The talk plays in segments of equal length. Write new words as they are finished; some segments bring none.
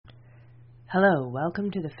Hello,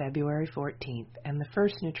 welcome to the February 14th and the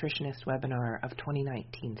first Nutritionist webinar of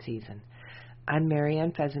 2019 season. I'm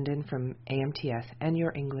Marianne Fessenden from AMTS and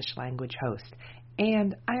your English language host,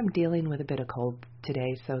 and I am dealing with a bit of cold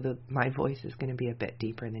today, so my voice is going to be a bit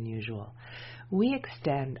deeper than usual. We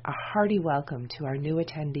extend a hearty welcome to our new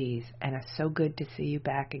attendees, and it's so good to see you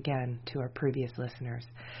back again to our previous listeners.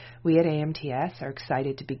 We at AMTS are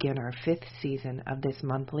excited to begin our 5th season of this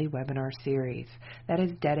monthly webinar series that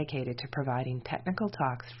is dedicated to providing technical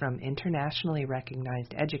talks from internationally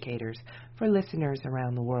recognized educators for listeners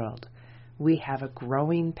around the world. We have a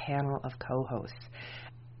growing panel of co-hosts.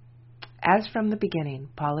 As from the beginning,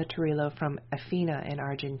 Paula Torillo from Afina in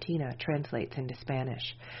Argentina translates into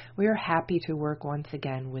Spanish. We are happy to work once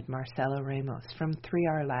again with Marcelo Ramos from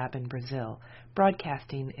 3R Lab in Brazil,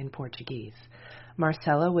 broadcasting in Portuguese.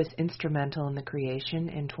 Marcelo was instrumental in the creation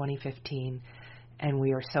in 2015, and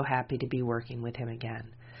we are so happy to be working with him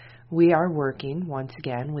again. We are working once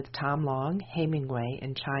again with Tom Long, Hemingway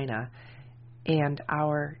in China, and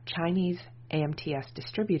our Chinese AMTS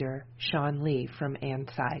distributor, Sean Lee from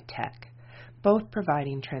Ansai Tech, both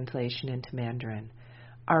providing translation into Mandarin.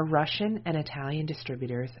 Our Russian and Italian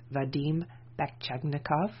distributors, Vadim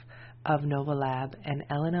Bakchagnikov of Novolab and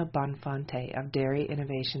Elena Bonfante of Dairy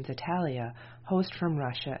Innovations Italia, host from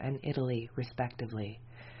Russia and Italy, respectively.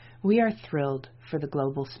 We are thrilled for the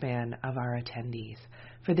global span of our attendees.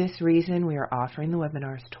 For this reason, we are offering the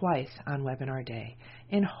webinars twice on Webinar Day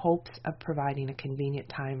in hopes of providing a convenient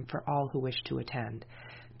time for all who wish to attend.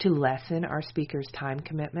 To lessen our speaker's time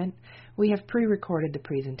commitment, we have pre-recorded the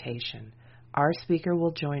presentation. Our speaker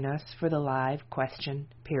will join us for the live question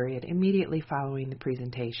period immediately following the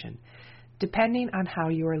presentation. Depending on how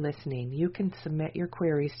you are listening, you can submit your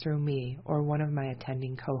queries through me or one of my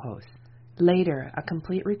attending co-hosts. Later, a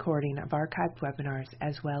complete recording of archived webinars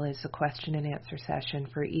as well as a question and answer session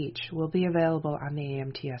for each will be available on the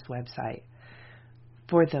AMTS website.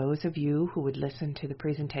 For those of you who would listen to the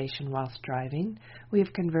presentation whilst driving, we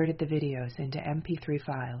have converted the videos into MP3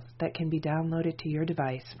 files that can be downloaded to your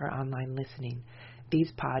device for online listening.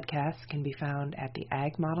 These podcasts can be found at the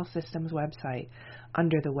Ag Model Systems website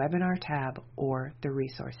under the Webinar tab or the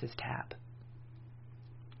Resources tab.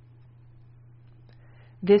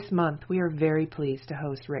 This month, we are very pleased to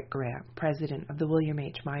host Rick Grant, president of the William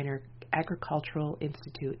H. Miner Agricultural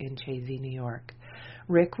Institute in Chazy, New York.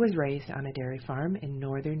 Rick was raised on a dairy farm in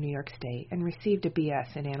northern New York State and received a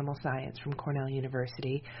BS in animal science from Cornell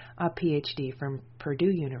University, a PhD from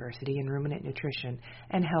Purdue University in ruminant nutrition,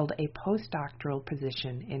 and held a postdoctoral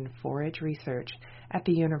position in forage research at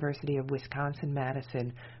the University of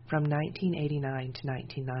Wisconsin-Madison from 1989 to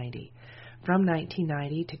 1990. From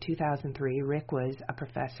 1990 to 2003, Rick was a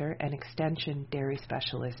professor and extension dairy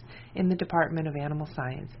specialist in the Department of Animal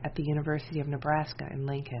Science at the University of Nebraska in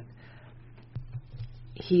Lincoln.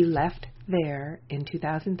 He left there in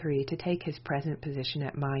 2003 to take his present position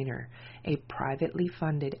at Miner, a privately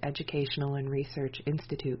funded educational and research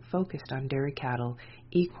institute focused on dairy cattle,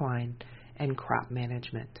 equine, and crop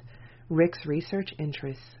management. Rick's research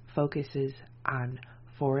interests focuses on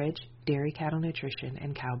forage, dairy cattle nutrition,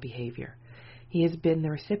 and cow behavior. He has been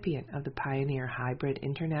the recipient of the Pioneer Hybrid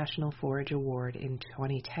International Forage Award in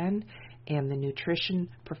 2010 and the Nutrition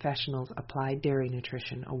Professionals Applied Dairy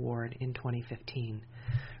Nutrition Award in 2015.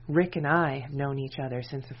 Rick and I have known each other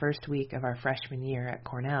since the first week of our freshman year at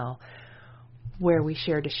Cornell, where we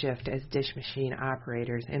shared a shift as dish machine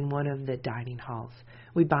operators in one of the dining halls.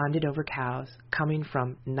 We bonded over cows, coming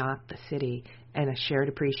from not the city, and a shared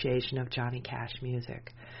appreciation of Johnny Cash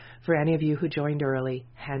music. For any of you who joined early,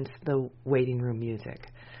 hence the waiting room music.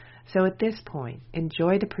 So at this point,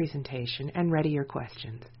 enjoy the presentation and ready your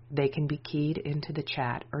questions. They can be keyed into the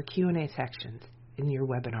chat or Q&A sections in your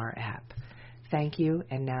webinar app. Thank you,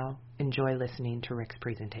 and now enjoy listening to Rick's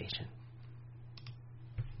presentation.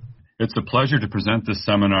 It's a pleasure to present this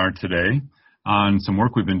seminar today on some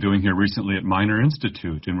work we've been doing here recently at Miner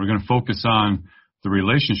Institute, and we're going to focus on the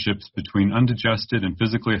relationships between undigested and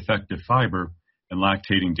physically effective fiber and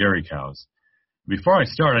lactating dairy cows. Before I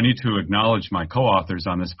start, I need to acknowledge my co-authors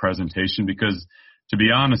on this presentation because, to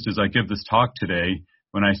be honest, as I give this talk today,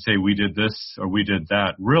 when I say we did this or we did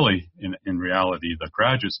that, really, in reality, the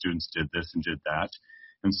graduate students did this and did that.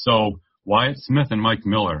 And so Wyatt Smith and Mike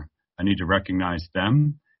Miller, I need to recognize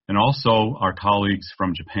them, and also our colleagues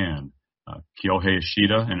from Japan, Kyohei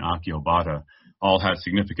Ishida and Aki Obata, all had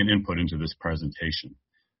significant input into this presentation.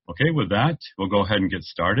 Okay, with that, we'll go ahead and get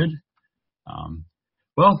started.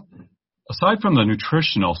 Well, aside from the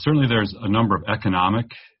nutritional, certainly there's a number of economic,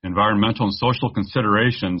 environmental, and social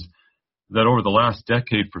considerations that over the last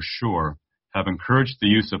decade for sure have encouraged the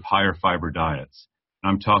use of higher fiber diets.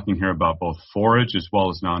 I'm talking here about both forage as well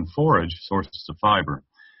as non-forage sources of fiber.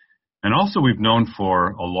 And also we've known for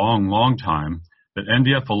a long, long time that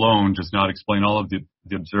NDF alone does not explain all of the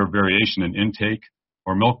observed variation in intake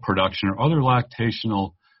or milk production or other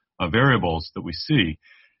lactational variables that we see,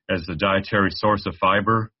 as the dietary source of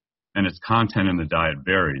fiber and its content in the diet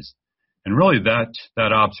varies. And really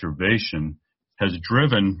that observation has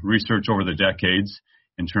driven research over the decades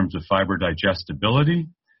in terms of fiber digestibility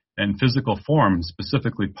and physical form,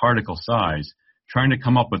 specifically particle size, trying to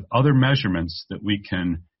come up with other measurements that we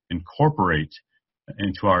can incorporate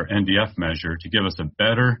into our NDF measure to give us a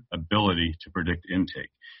better ability to predict intake.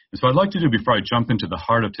 And so I'd like to do, before I jump into the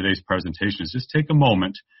heart of today's presentation, is just take a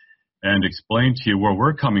moment and explain to you where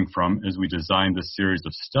we're coming from as we design this series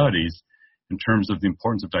of studies in terms of the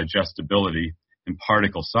importance of digestibility and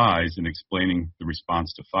particle size in explaining the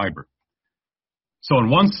response to fiber. So in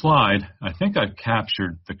one slide, I think I've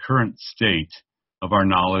captured the current state of our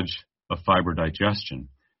knowledge of fiber digestion.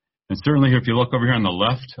 And certainly if you look over here on the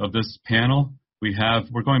left of this panel,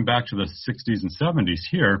 we're going back to the 60s and 70s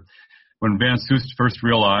here, when Van Soest first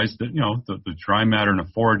realized that, the dry matter in a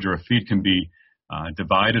forage or a feed can be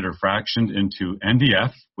divided or fractioned into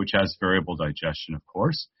NDF, which has variable digestion, of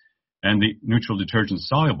course, and the neutral detergent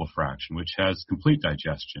soluble fraction, which has complete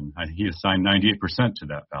digestion. He assigned 98% to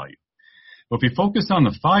that value. But if we focus on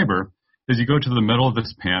the fiber, as you go to the middle of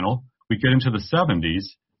this panel, we get into the 70s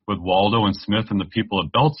with Waldo and Smith and the people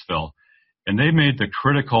at Beltsville, and they made the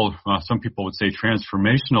critical, some people would say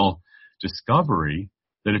transformational discovery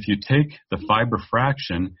that if you take the fiber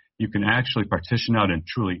fraction, you can actually partition out a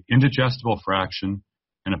truly indigestible fraction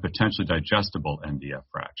and a potentially digestible NDF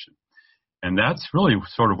fraction. And that's really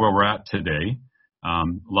sort of where we're at today. A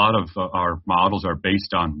lot of our models are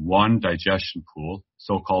based on one digestion pool,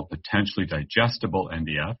 so-called potentially digestible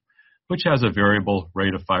NDF, which has a variable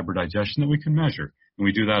rate of fiber digestion that we can measure. And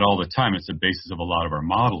we do that all the time. It's the basis of a lot of our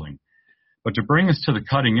modeling. But to bring us to the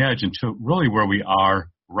cutting edge and to really where we are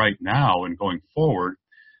right now and going forward,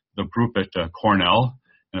 the group at Cornell,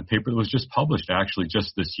 in a paper that was just published actually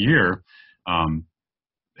just this year,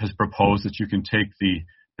 has proposed that you can take the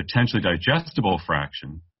potentially digestible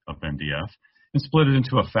fraction of NDF and split it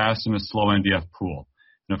into a fast and a slow NDF pool.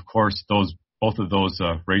 And of course, both of those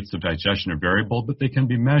rates of digestion are variable, but they can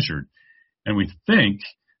be measured. And we think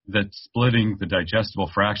that splitting the digestible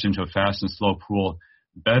fraction into a fast and slow pool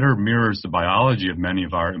better mirrors the biology of many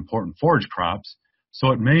of our important forage crops,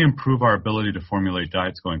 so it may improve our ability to formulate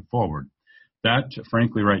diets going forward. That,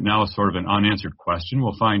 frankly, right now is sort of an unanswered question.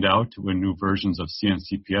 We'll find out when new versions of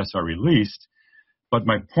CNCPS are released. But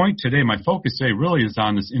my point today, my focus today really is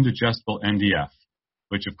on this indigestible NDF,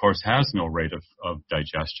 which of course has no rate of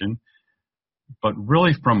digestion. But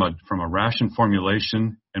really from a ration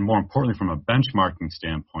formulation and more importantly from a benchmarking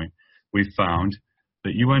standpoint, we found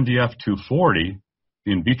that UNDF 240,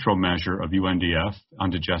 the in vitro measure of UNDF,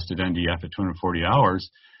 undigested NDF at 240 hours,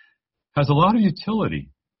 has a lot of utility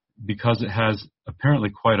because it has apparently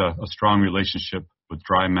quite a strong relationship with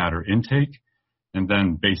dry matter intake, and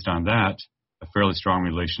then based on that, a fairly strong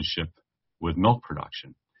relationship with milk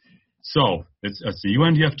production. So it's the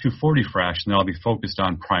UNDF 240 fraction that I'll be focused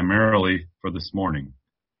on primarily for this morning.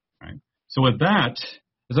 Right? So with that,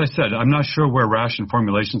 as I said, I'm not sure where ration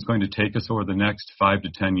formulation is going to take us over the next 5 to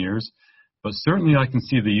 10 years, but certainly I can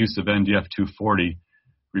see the use of NDF 240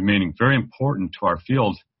 remaining very important to our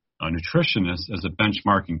field nutritionists as a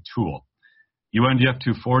benchmarking tool. UNDF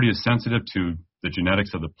 240 is sensitive to the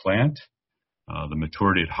genetics of the plant, the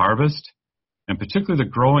maturity at harvest, and particularly the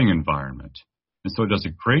growing environment. And so it does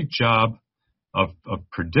a great job of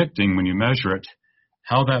predicting, when you measure it,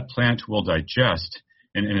 how that plant will digest.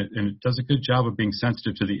 And it does a good job of being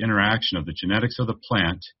sensitive to the interaction of the genetics of the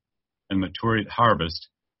plant and maturity at harvest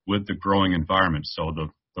with the growing environment. So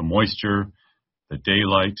the moisture, the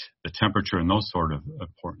daylight, the temperature, and those sort of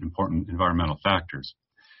important environmental factors.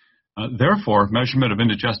 Therefore, measurement of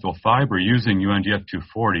indigestible fiber using UNDF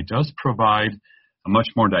 240 does provide a much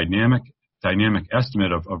more dynamic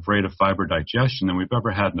estimate of rate of fiber digestion than we've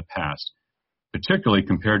ever had in the past, particularly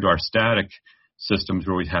compared to our static systems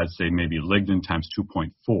where we had, say, maybe lignin times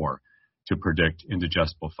 2.4 to predict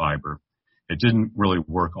indigestible fiber. It didn't really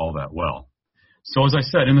work all that well. So as I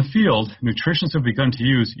said, in the field, nutritionists have begun to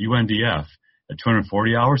use UNDF at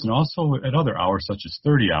 240 hours and also at other hours such as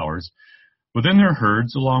 30 hours within their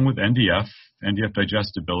herds along with NDF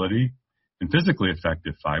digestibility, and physically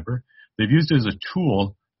effective fiber. They've used it as a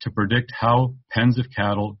tool to predict how pens of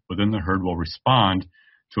cattle within the herd will respond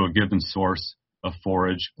to a given source of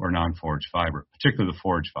forage or non-forage fiber, particularly the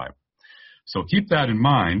forage fiber. So keep that in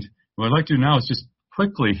mind. What I'd like to do now is just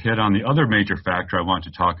quickly hit on the other major factor I want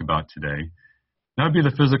to talk about today, and That would be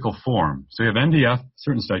the physical form. So you have NDF,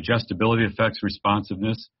 certain digestibility effects,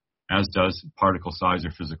 responsiveness, as does particle size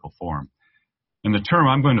or physical form. And the term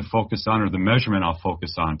I'm going to focus on, or the measurement I'll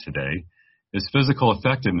focus on today, is physical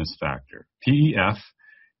effectiveness factor, PEF,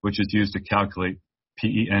 which is used to calculate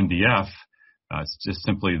PENDF. It's just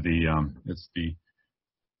simply it's the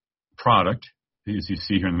product, as you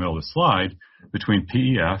see here in the middle of the slide, between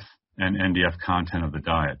PEF and NDF content of the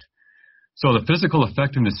diet. So the physical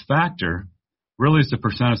effectiveness factor really is the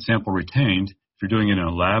percent of sample retained. If you're doing it in a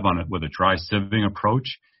lab with a dry sieving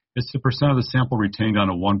approach, it's the percent of the sample retained on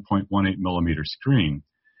a 1.18 millimeter screen.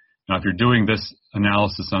 Now, if you're doing this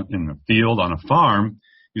analysis in the field on a farm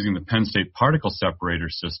using the Penn State particle separator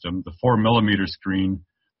system, the 4 millimeter screen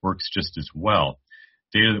works just as well.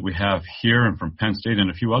 Data that we have here and from Penn State and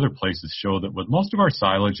a few other places show that with most of our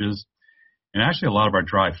silages, and actually a lot of our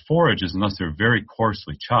dry forages, unless they're very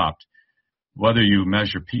coarsely chopped, whether you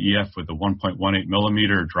measure PEF with the 1.18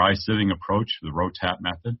 millimeter dry sieving approach, the ROTAP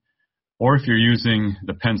method, or if you're using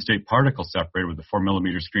the Penn State particle separator with the 4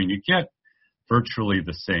 millimeter screen, you get virtually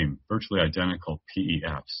the same, virtually identical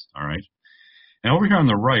PEFs, all right? And over here on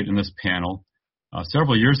the right in this panel,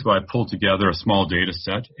 several years ago I pulled together a small data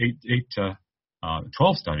set,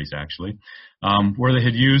 12 studies actually, where they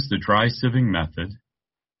had used the dry sieving method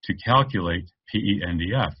to calculate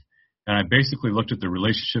PENDF. And I basically looked at the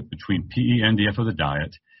relationship between PENDF of the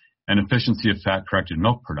diet and efficiency of fat-corrected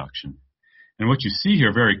milk production. And what you see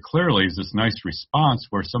here very clearly is this nice response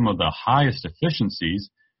where some of the highest efficiencies,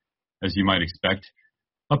 as you might expect,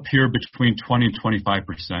 appear between 20 and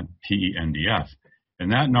 25% PENDF.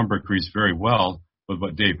 And that number agrees very well with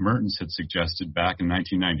what Dave Mertens had suggested back in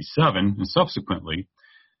 1997 and subsequently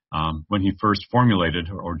when he first formulated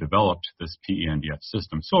or developed this PENDF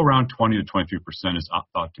system. So around 20 to 23% is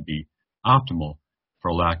thought to be optimal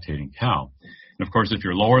for a lactating cow. And of course, if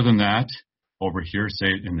you're lower than that, over here, say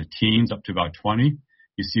in the teens up to about 20,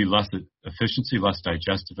 you see less efficiency, less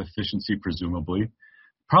digestive efficiency, presumably,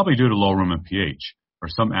 probably due to low rumen pH or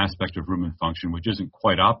some aspect of rumen function which isn't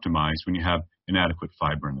quite optimized when you have inadequate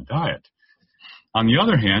fiber in the diet. On the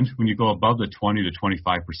other hand, when you go above the 20 to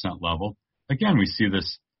 25% level, again, we see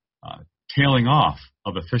this tailing off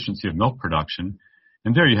of efficiency of milk production,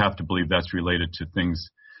 and there you have to believe that's related to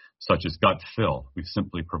things such as gut fill. We've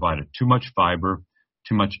simply provided too much fiber,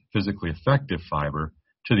 too much physically effective fiber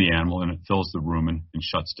to the animal, and it fills the rumen and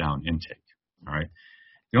shuts down intake. All right.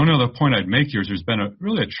 The only other point I'd make here is there's been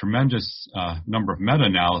really a tremendous number of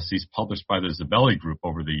meta-analyses published by the Zabelli group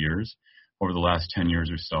over the years, over the last 10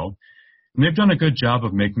 years or so, and they've done a good job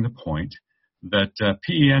of making the point that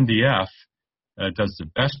PENDF does the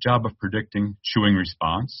best job of predicting chewing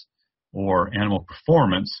response or animal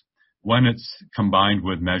performance when it's combined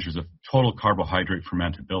with measures of total carbohydrate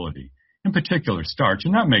fermentability, in particular starch.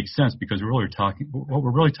 And that makes sense because what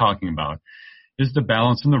we're really talking about is the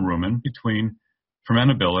balance in the rumen between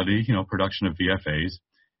fermentability, production of VFAs,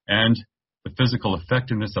 and the physical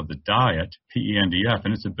effectiveness of the diet, PENDF,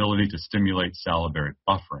 and its ability to stimulate salivary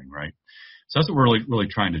buffering, right? So that's what we're really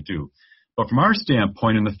trying to do. But from our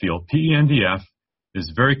standpoint in the field, PENDF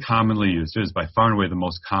is very commonly used. It is by far and away the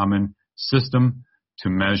most common system to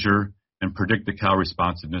measure and predict the cow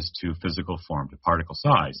responsiveness to physical form, to particle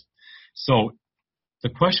size. So the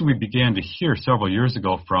question we began to hear several years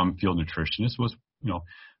ago from field nutritionists was,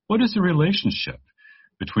 what is the relationship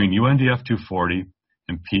between UNDF 240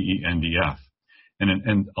 and PENDF?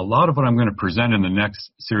 And a lot of what I'm going to present in the next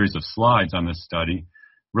series of slides on this study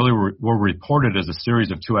really were reported as a series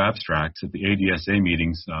of 2 abstracts at the ADSA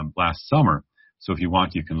meetings last summer. So if you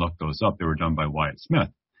want, you can look those up. They were done by Wyatt Smith.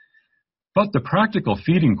 But the practical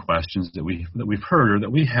feeding questions that we've heard or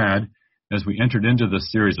that we had as we entered into this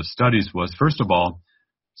series of studies was, first of all,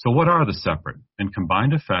 so what are the separate and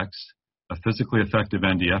combined effects of physically effective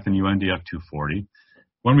NDF and UNDF 240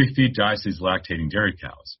 when we feed diacetyl lactating dairy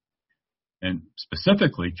cows? And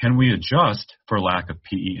specifically, can we adjust for lack of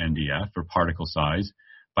PENDF or particle size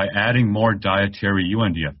by adding more dietary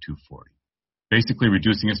UNDF 240, basically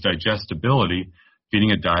reducing its digestibility,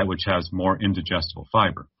 feeding a diet which has more indigestible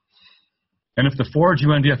fiber? And if the forage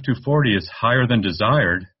UNDF 240 is higher than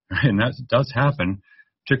desired, and that does happen,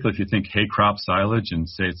 particularly if you think hay crop silage and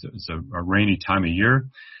say it's a rainy time of year,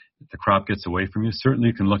 if the crop gets away from you, certainly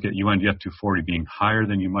you can look at UNDF 240 being higher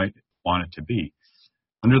than you might want it to be.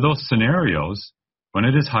 Under those scenarios, when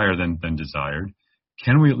it is higher than desired,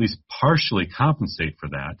 can we at least partially compensate for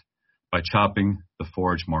that by chopping the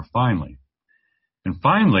forage more finely? And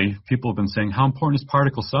finally, people have been saying, how important is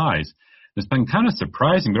particle size? It's been kind of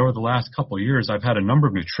surprising, but over the last couple of years, I've had a number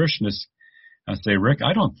of nutritionists say, Rick,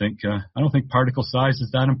 I don't think particle size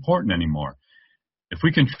is that important anymore. If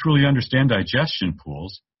we can truly understand digestion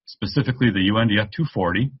pools, specifically the UNDF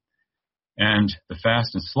 240 and the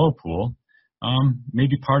fast and slow pool,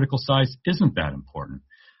 maybe particle size isn't that important.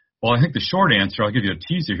 Well, I think the short answer, I'll give you a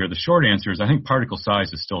teaser here. The short answer is I think particle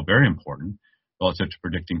size is still very important relative to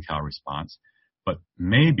predicting cow response, but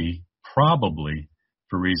maybe, probably,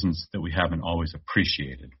 for reasons that we haven't always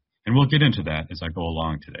appreciated. And we'll get into that as I go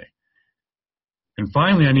along today. And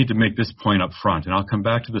finally, I need to make this point up front, and I'll come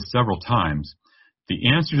back to this several times. The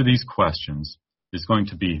answer to these questions is going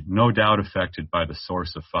to be no doubt affected by the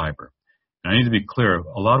source of fiber. And I need to be clear,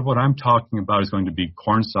 a lot of what I'm talking about is going to be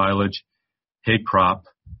corn silage, hay crop,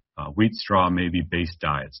 wheat straw, maybe based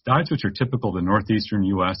diets. Diets which are typical of the northeastern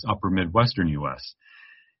U.S., upper Midwestern U.S.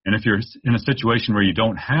 And if you're in a situation where you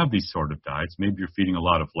don't have these sort of diets, maybe you're feeding a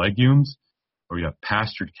lot of legumes or you have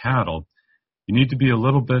pastured cattle, you need to be a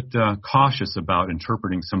little bit cautious about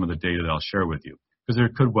interpreting some of the data that I'll share with you, because there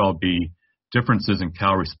could well be differences in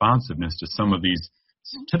cow responsiveness to some of these,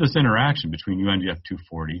 to this interaction between UNDF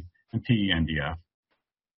 240 and PENDF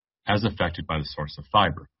as affected by the source of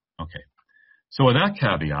fiber. Okay. So with that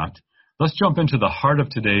caveat, let's jump into the heart of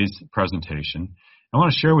today's presentation. I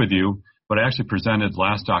want to share with you what I actually presented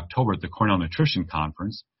last October at the Cornell Nutrition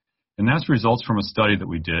Conference, and that's results from a study that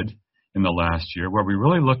we did in the last year where we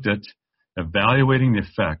really looked at evaluating the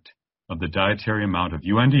effect of the dietary amount of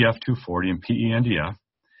UNDF 240 and PENDF,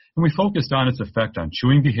 and we focused on its effect on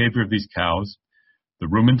chewing behavior of these cows, the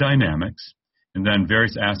rumen dynamics, and then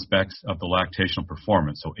various aspects of the lactational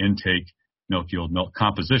performance, so intake, milk yield, milk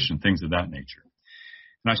composition, things of that nature.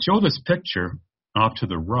 And I show this picture off to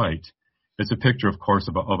the right. It's a picture, of course,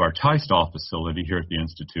 of our tie stall facility here at the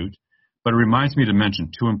Institute, but it reminds me to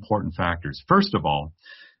mention two important factors. First of all,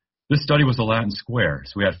 this study was a Latin square,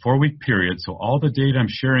 so we had 4-week periods, so all the data I'm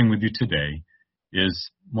sharing with you today is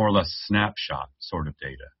more or less snapshot sort of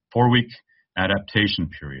data, 4-week adaptation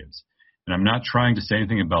periods. And I'm not trying to say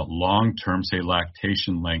anything about long-term, say,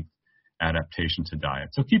 lactation length adaptation to diet.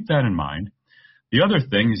 So keep that in mind. The other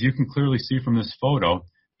thing is you can clearly see from this photo,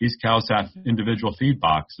 these cows have individual feed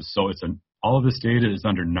boxes. So all of this data is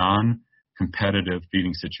under non-competitive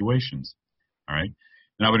feeding situations. All right.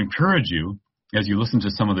 And I would encourage you, as you listen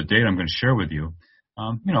to some of the data I'm going to share with you,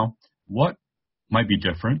 what might be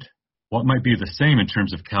different, what might be the same in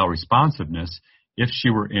terms of cow responsiveness if she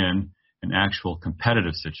were in an actual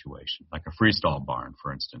competitive situation, like a freestall barn,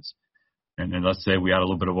 for instance. And let's say we had a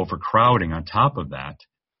little bit of overcrowding on top of that.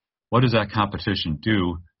 What does that competition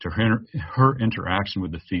do to her interaction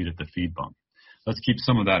with the feed at the feed bump? Let's keep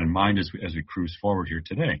some of that in mind as we cruise forward here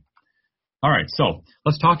today. All right, so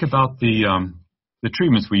let's talk about the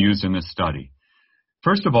treatments we used in this study.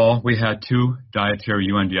 First of all, we had 2 dietary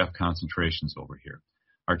UNDF concentrations over here.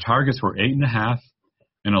 Our targets were 8.5%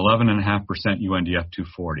 and 11.5% UNDF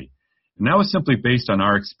 240. And that was simply based on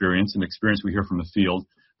our experience and experience we hear from the field.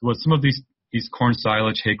 With some of these corn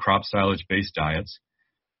silage, hay crop silage based diets,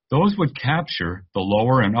 those would capture the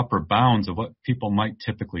lower and upper bounds of what people might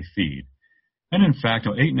typically feed. And in fact,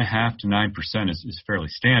 8.5% to 9% is fairly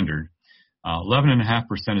standard.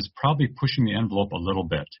 11.5% is probably pushing the envelope a little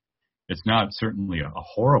bit. It's not certainly a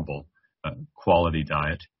horrible quality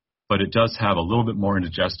diet, but it does have a little bit more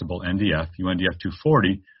indigestible NDF, UNDF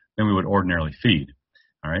 240, than we would ordinarily feed.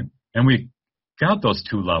 All right, and we got those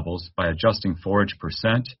 2 levels by adjusting forage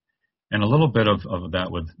percent and a little bit of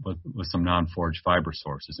that with some non-forage fiber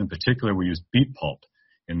sources. In particular, we use beet pulp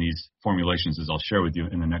in these formulations, as I'll share with you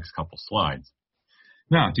in the next couple slides.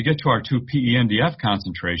 Now, to get to our 2 PENDF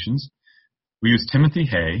concentrations, we used Timothy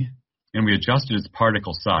hay, and we adjusted its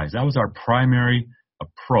particle size. That was our primary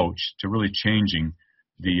approach to really changing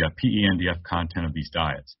the PENDF content of these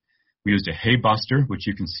diets. We used a hay buster, which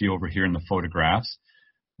you can see over here in the photographs,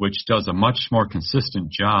 which does a much more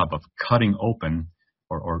consistent job of cutting open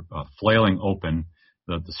or flailing open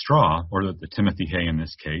the straw, or the Timothy hay in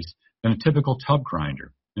this case, than a typical tub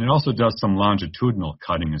grinder. And it also does some longitudinal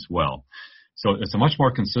cutting as well. So it's a much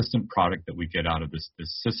more consistent product that we get out of this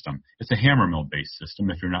system. It's a hammer mill based system,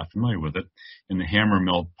 if you're not familiar with it. And the hammer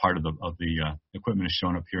mill part of the equipment is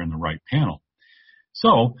shown up here in the right panel.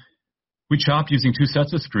 So we chopped using 2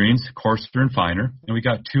 sets of screens, coarser and finer, and we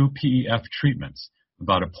got 2 PEF treatments,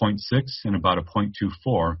 about a 0.6 and about a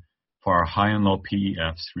 0.24 for our high and low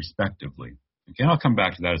PEFs respectively. Again, I'll come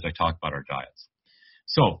back to that as I talk about our diets.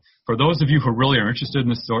 So for those of you who really are interested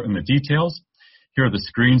in the details, here are the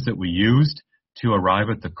screens that we used to arrive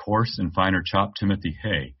at the coarse and finer chopped Timothy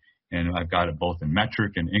hay. And I've got it both in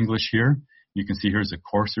metric and English here. You can see here's a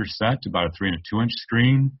coarser set, about a 3 and a 2-inch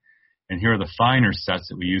screen. And here are the finer sets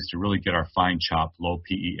that we use to really get our fine chopped low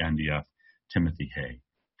PENDF Timothy hay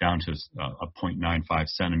down to a 0.95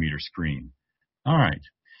 centimeter screen. All right.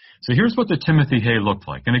 So here's what the Timothy hay looked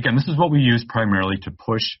like. And again, this is what we use primarily to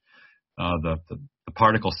push the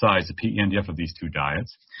particle size, the PENDF of these two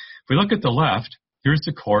diets. If we look at the left, here's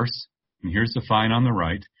the coarse, and here's the fine on the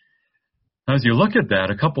right. As you look at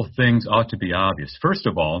that, a couple things ought to be obvious. First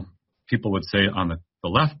of all, people would say on the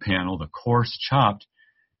left panel, the coarse chopped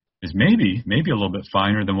is maybe a little bit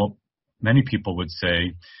finer than what many people would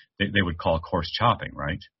say they would call coarse chopping,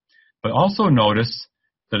 right? But also notice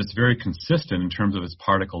that it's very consistent in terms of its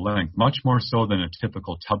particle length, much more so than a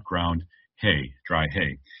typical tub ground hay, dry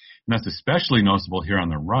hay. And that's especially noticeable here on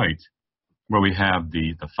the right, where we have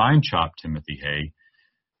the fine chopped Timothy hay.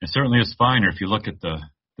 It certainly is finer if you look at the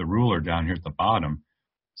ruler down here at the bottom.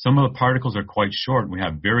 Some of the particles are quite short. We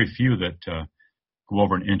have very few that go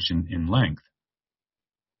over an inch in length.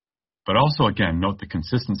 But also, again, note the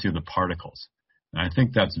consistency of the particles. And I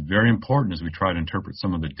think that's very important as we try to interpret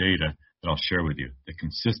some of the data that I'll share with you, the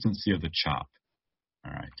consistency of the chop.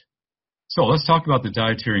 All right. So let's talk about the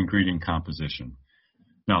dietary ingredient composition.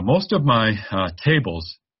 Now, most of my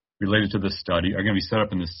tables related to this study are going to be set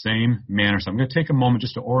up in the same manner. So I'm going to take a moment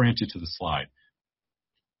just to orient you to the slide.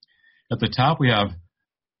 At the top, we have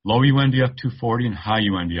low UNDF 240 and high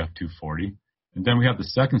UNDF 240. And then we have the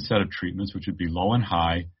second set of treatments, which would be low and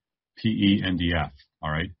high PENDF.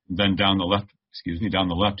 All right. And then down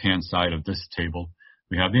the left-hand side of this table,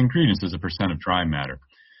 we have the ingredients as a percent of dry matter.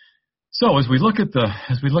 So as we look at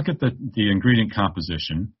the ingredient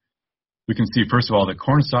composition, we can see first of all that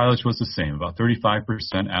corn silage was the same, about 35%,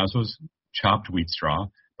 as was chopped wheat straw,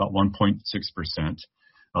 about 1.6%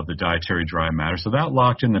 of the dietary dry matter. So that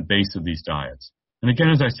locked in the base of these diets. And again,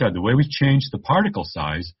 as I said, the way we changed the particle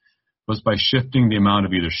size was by shifting the amount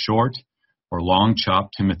of either short or long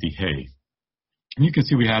chopped Timothy hay. And you can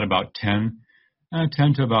see we had about 10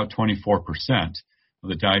 to about 24% of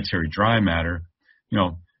the dietary dry matter,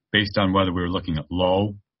 based on whether we were looking at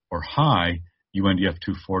low or high UNDF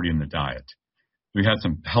 240 in the diet. We had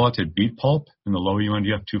some pelleted beet pulp in the low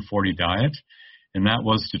UNDF 240 diet, and that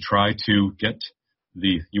was to try to get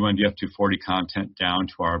the UNDF 240 content down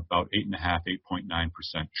to our about 8.9%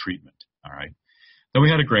 treatment. All right. Then we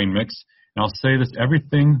had a grain mix, and I'll say this,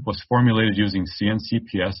 everything was formulated using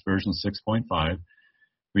CNCPS version 6.5.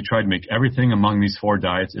 We tried to make everything among these four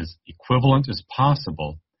diets as equivalent as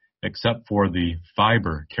possible, except for the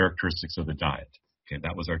fiber characteristics of the diet. Okay,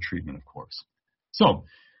 that was our treatment, of course. So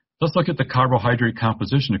let's look at the carbohydrate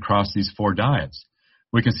composition across these four diets.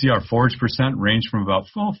 We can see our forage percent ranged from about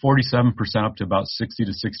 47% up to about 60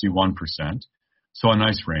 to 61%. So a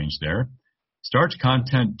nice range there. Starch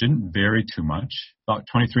content didn't vary too much, about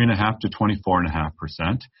 23.5 to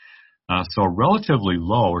 24.5%. So relatively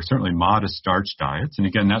low or certainly modest starch diets. And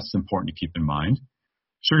again, that's important to keep in mind.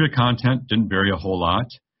 Sugar content didn't vary a whole lot.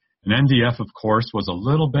 And NDF, of course, was a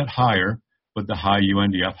little bit higher with the high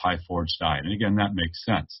UNDF, high forage diet. And again, that makes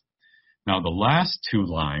sense. Now, the last two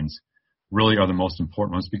lines really are the most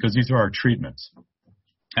important ones because these are our treatments.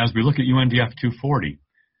 As we look at UNDF 240,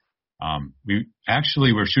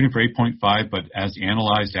 we're shooting for 8.5, but as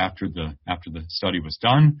analyzed after the study was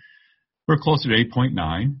done, we're closer to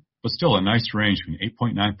 8.9, but still a nice range from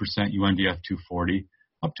 8.9% UNDF 240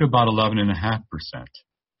 up to about 11.5%. All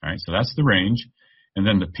right, so that's the range. And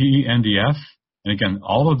then the PENDF, and again,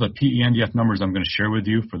 all of the PENDF numbers I'm going to share with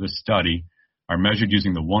you for this study are measured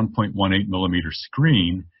using the 1.18 millimeter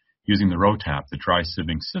screen using the ROTAP, the dry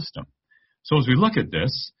sieving system. So as we look at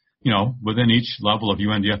this, within each level of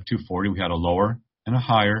UNDF 240, we had a lower and a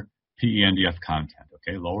higher PENDF content,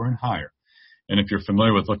 okay, lower and higher. And if you're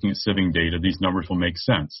familiar with looking at sieving data, these numbers will make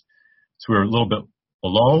sense. So we're a little bit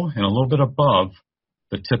below and a little bit above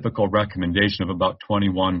the typical recommendation of about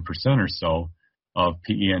 21% or so of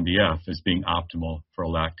PENDF as being optimal for a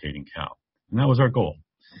lactating cow. And that was our goal.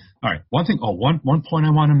 All right, one point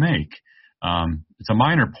I want to make. It's a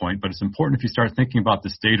minor point, but it's important if you start thinking about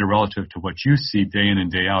this data relative to what you see day in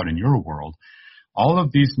and day out in your world. All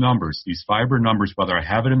of these numbers, these fiber numbers, whether I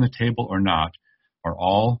have it in the table or not, are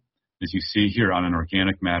all, as you see here, on an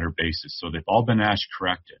organic matter basis. So they've all been ASH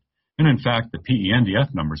corrected. And in fact, the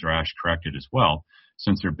PENDF numbers are ASH corrected as well,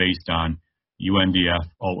 since they're based on UNDF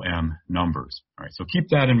OM numbers. All right, so keep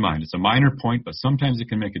that in mind. It's a minor point, but sometimes it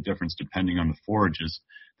can make a difference depending on the forages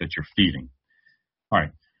that you're feeding. All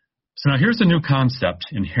right. So now here's a new concept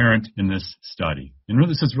inherent in this study. And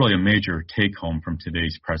this is really a major take-home from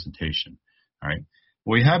today's presentation. All right.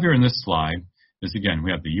 What we have here in this slide is, again,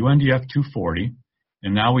 we have the UNDF 240,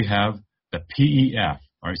 and now we have the PEF.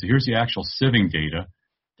 All right, so here's the actual sieving data,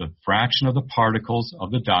 the fraction of the particles of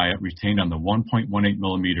the diet retained on the 1.18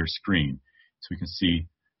 millimeter screen. So we can see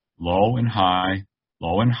low and high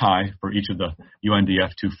for each of the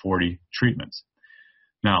UNDF 240 treatments.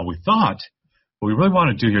 Now, we thought what we really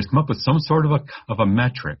want to do here is come up with some sort of a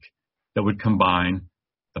metric that would combine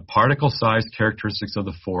the particle size characteristics of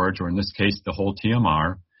the forage, or in this case, the whole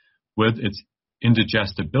TMR, with its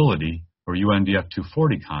indigestibility, or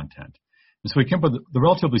UNDF240 content. And so we came up with the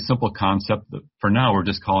relatively simple concept that for now we're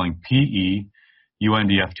just calling PE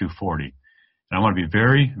UNDF240. And I want to be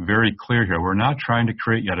very, very clear here. We're not trying to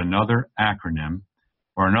create yet another acronym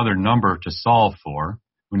or another number to solve for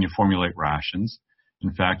when you formulate rations.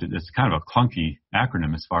 In fact, it's kind of a clunky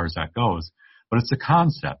acronym as far as that goes, but it's a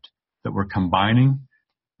concept that we're combining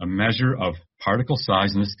a measure of particle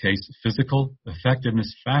size, in this case, physical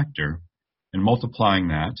effectiveness factor, and multiplying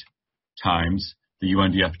that times the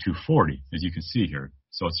UNDF240, as you can see here.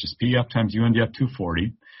 So it's just PEF times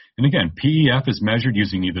UNDF240. And again, PEF is measured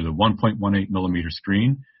using either the 1.18 millimeter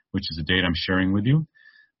screen, which is the data I'm sharing with you,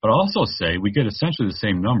 but I'll also say we get essentially the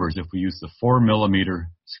same numbers if we use the 4 millimeter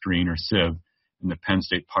screen or sieve in the Penn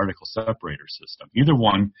State particle separator system. Either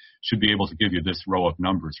one should be able to give you this row of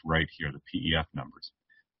numbers right here, the PEF numbers.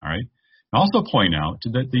 All right. I'll also point out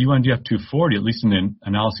that the UNDF240, at least in the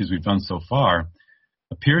analyses we've done so far,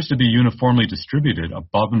 appears to be uniformly distributed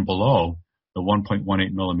above and below the 1.18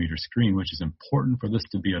 millimeter screen, which is important for this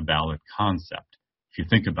to be a valid concept. If you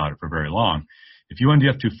think about it for very long, if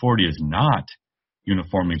UNDF240 is not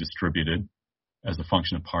uniformly distributed as a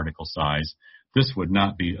function of particle size, this would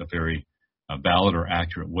not be a very valid or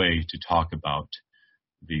accurate way to talk about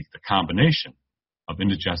the combination of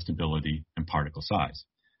indigestibility and particle size.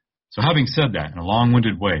 So having said that, in a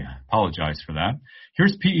long-winded way, I apologize for that,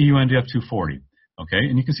 here's PE UNDF240, okay?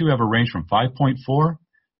 And you can see we have a range from 5.4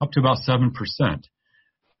 up to about 7%.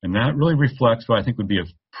 And that really reflects what I think would be a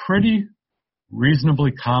pretty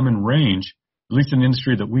reasonably common range, at least in the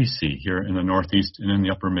industry that we see here in the Northeast and in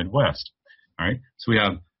the upper Midwest, all right? So we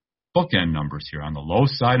have bookend numbers here. On the low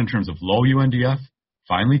side in terms of low UNDF,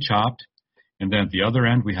 finely chopped, and then at the other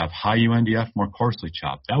end we have high UNDF, more coarsely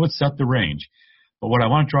chopped. That would set the range. But what I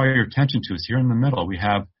want to draw your attention to is here in the middle we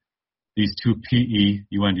have these two PE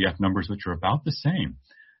UNDF numbers which are about the same,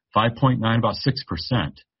 5.9, about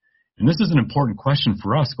 6%. And this is an important question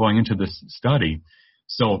for us going into this study.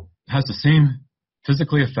 So it has the same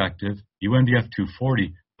physically effective UNDF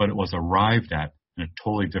 240, but it was arrived at in a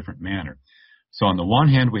totally different manner. So on the one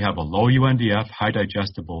hand, we have a low UNDF, high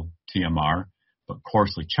digestible TMR, but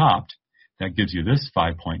coarsely chopped. That gives you this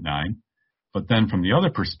 5.9. But then from the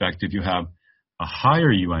other perspective, you have a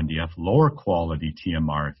higher UNDF, lower quality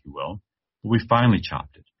TMR, if you will, but we finely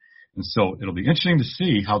chopped it. And so it'll be interesting to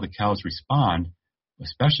see how the cows respond,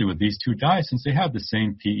 especially with these two diets, since they have the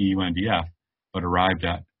same PE UNDF, but arrived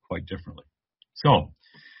at quite differently. So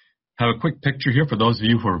have a quick picture here for those of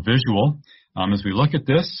you who are visual. As we look at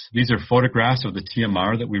this, these are photographs of the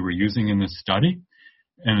TMR that we were using in this study.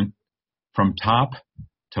 And from top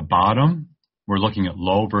to bottom, we're looking at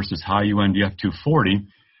low versus high UNDF 240.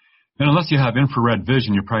 And unless you have infrared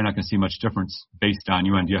vision, you're probably not going to see much difference based on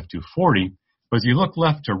UNDF 240. But as you look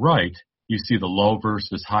left to right, you see the low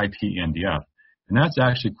versus high PENDF. And that's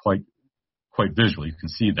actually quite visual. You can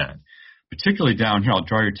see that. Particularly down here, I'll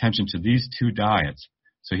draw your attention to these two diets.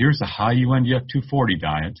 So here's the high UNDF 240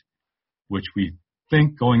 diet, which we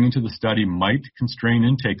think going into the study might constrain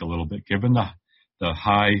intake a little bit, given the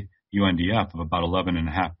high UNDF of about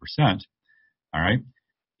 11.5%. All right.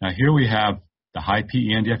 Now here we have the high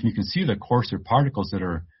PENDF, and you can see the coarser particles that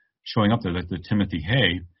are showing up there, like the Timothy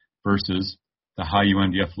Hay, versus the high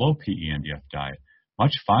UNDF, low PENDF diet.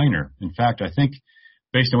 Much finer. In fact, I think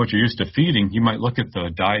based on what you're used to feeding, you might look at the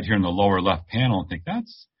diet here in the lower left panel and think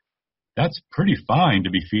that's pretty fine to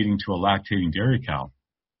be feeding to a lactating dairy cow.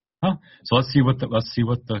 Huh? So let's see what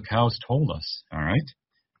the cows told us. All right.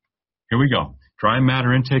 Here we go. Dry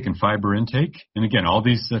matter intake and fiber intake. And again, all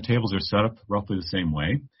these tables are set up roughly the same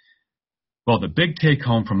way. Well, the big take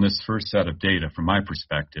home from this first set of data, from my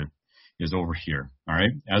perspective, is over here. All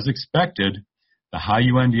right. As expected, the high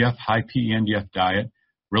UNDF, high PENDF diet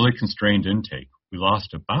really constrained intake. We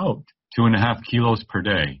lost about 2.5 kilos per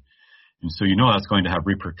day. And so you know that's going to have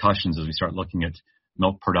repercussions as we start looking at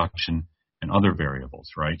milk production and other variables,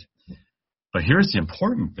 right? But here's the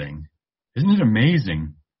important thing. Isn't it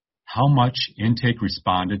amazing how much intake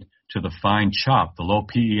responded to the fine chop, the low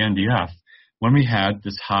PENDF, when we had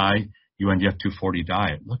this high UNDF 240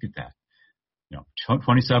 diet? Look at that.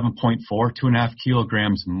 27.4, 2.5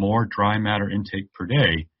 kilograms more dry matter intake per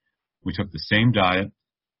day. We took the same diet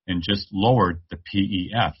and just lowered the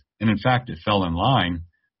PEF. And in fact, it fell in line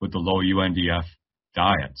with the low UNDF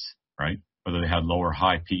diets, right? Whether they had low or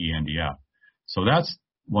high PENDF. So that's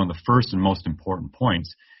one of the first and most important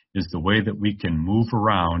points, is the way that we can move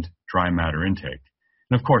around dry matter intake.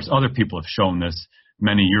 And of course, other people have shown this,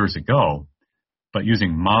 many years ago, but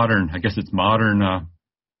using modern, I guess it's modern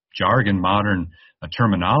jargon, modern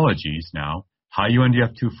terminologies now, high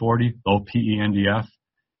UNDF 240, low PE NDF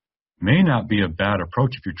may not be a bad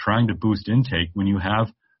approach if you're trying to boost intake when you have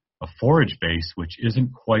a forage base which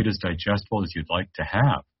isn't quite as digestible as you'd like to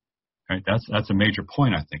have. Right? That's a major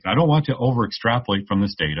point, I think. I don't want to over extrapolate from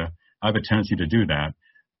this data. I have a tendency to do that,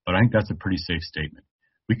 but I think that's a pretty safe statement.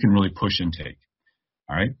 We can really push intake.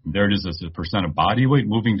 All right, there it is as a percent of body weight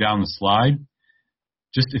moving down the slide.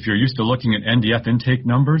 Just if you're used to looking at NDF intake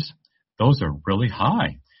numbers, those are really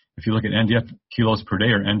high. If you look at NDF kilos per day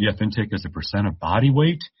or NDF intake as a percent of body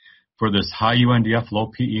weight for this high UNDF, low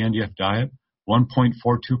PE NDF diet,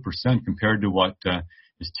 1.42% compared to what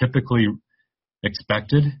is typically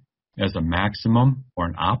expected as a maximum or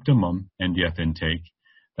an optimum NDF intake.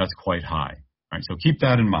 That's quite high. All right, so keep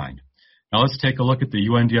that in mind. Now let's take a look at the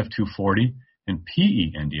UNDF 240 and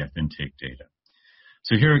PE NDF intake data.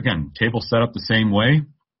 So here again, table set up the same way.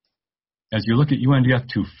 As you look at UNDF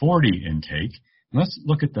 240 intake, let's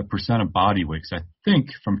look at the percent of body weight, because I think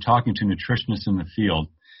from talking to nutritionists in the field,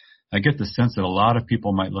 I get the sense that a lot of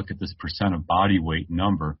people might look at this percent of body weight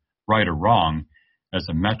number, right or wrong, as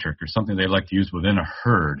a metric or something they like to use within a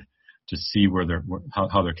herd to see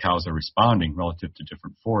how their cows are responding relative to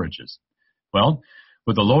different forages. Well,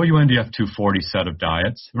 with the low UNDF 240 set of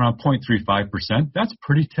diets, around 0.35%, that's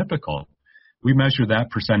pretty typical. We measure that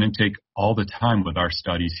percent intake all the time with our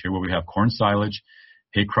studies here where we have corn silage,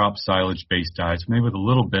 hay crop silage-based diets, maybe with a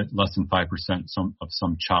little bit less than 5% of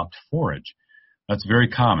some chopped forage. That's very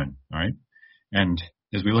common, all right? And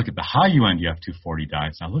as we look at the high UNDF 240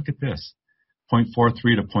 diets, now look at this,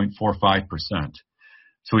 0.43 to 0.45%.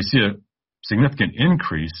 So we see a significant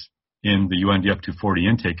increase in the UNDF 240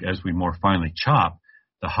 intake as we more finely chop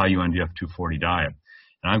the high UNDF 240 diet.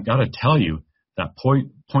 And I've got to tell you that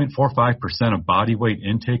 0.45% of body weight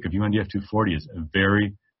intake of UNDF 240 is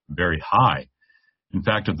very, very high. In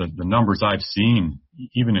fact, of the numbers I've seen,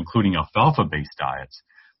 even including alfalfa-based diets,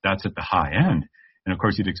 that's at the high end. And of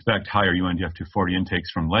course, you'd expect higher UNDF 240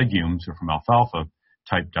 intakes from legumes or from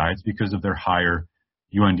alfalfa-type diets because of their higher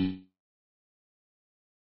UNDF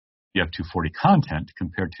 240 content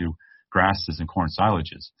compared to grasses and corn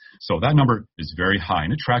silages. So that number is very high,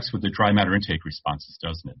 and it tracks with the dry matter intake responses,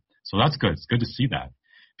 doesn't it? So that's good. It's good to see that.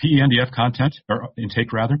 PE-NDF content, or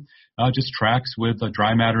intake rather, just tracks with the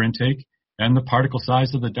dry matter intake and the particle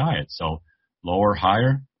size of the diet. So lower,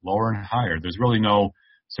 higher, lower, and higher. There's really no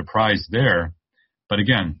surprise there. But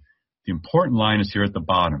again, the important line is here at the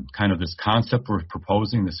bottom, kind of this concept we're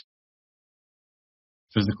proposing, this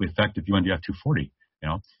physically effective UNDF 240.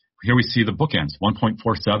 Here we see the bookends,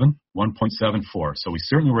 1.47, 1.74. So we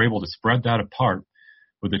certainly were able to spread that apart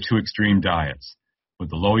with the two extreme diets. With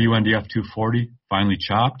the low UNDF 240, finely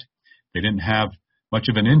chopped, they didn't have much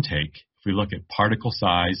of an intake if we look at particle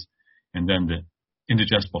size and then the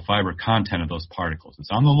indigestible fiber content of those particles. It's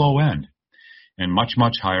on the low end and much,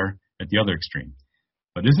 much higher at the other extreme.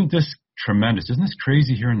 But isn't this tremendous? Isn't this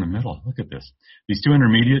crazy here in the middle? Look at this. These two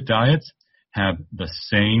intermediate diets have the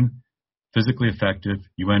same physically effective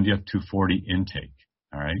UNDF 240 intake,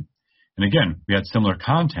 all right? And again, we had similar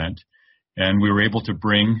content, and we were able to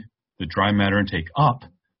bring the dry matter intake up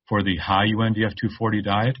for the high UNDF 240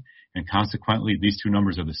 diet, and consequently, these two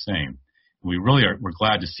numbers are the same. We really we're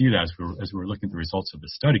glad to see that as we were looking at the results of the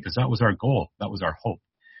study, because that was our goal, that was our hope.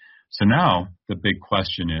 So now the big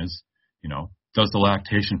question is, does the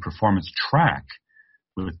lactation performance track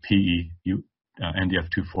with PE NDF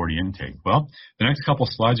 240 intake? Well, the next couple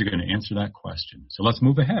slides are going to answer that question. So let's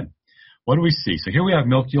move ahead. What do we see? So here we have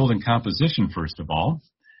milk yield and composition, first of all.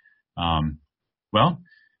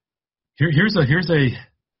 Here's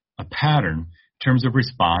a pattern in terms of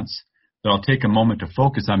response that I'll take a moment to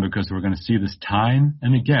focus on because we're going to see this time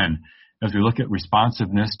and again as we look at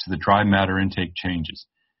responsiveness to the dry matter intake changes.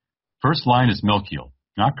 First line is milk yield.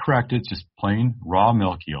 Not corrected, just plain raw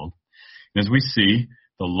milk yield. As we see,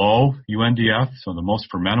 the low UNDF, so the most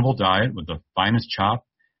fermentable diet with the finest chop,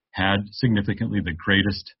 had significantly the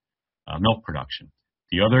greatest milk production.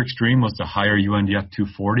 The other extreme was the higher UNDF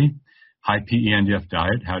 240. High PE NDF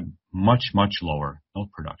diet had much, much lower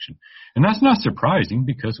milk production. And that's not surprising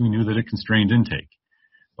because we knew that it constrained intake.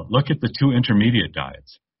 But look at the two intermediate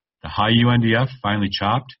diets. The high UNDF, finely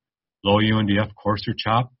chopped, low UNDF, coarser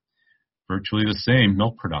chop, virtually the same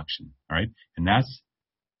milk production, all right? And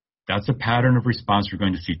that's a pattern of response we're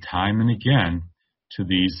going to see time and again to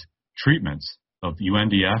these treatments of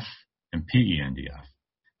UNDF and PE-NDF.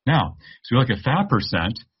 Now, so we look at fat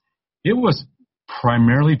percent, it was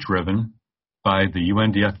primarily driven by the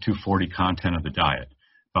UNDF 240 content of the diet,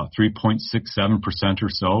 about 3.67% or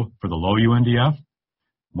so for the low UNDF,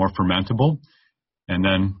 more fermentable, and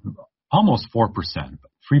then almost 4%,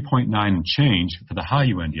 3.9 and change for the high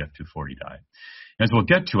UNDF240 diet. As we'll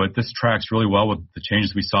get to it, this tracks really well with the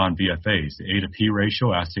changes we saw in VFAs. The A to P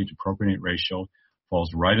ratio, acetate to propionate ratio,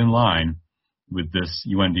 falls right in line with this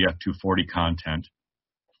UNDF240 content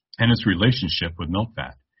and its relationship with milk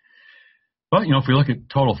fat. But, if we look at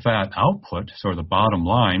total fat output, sort of the bottom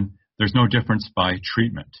line, there's no difference by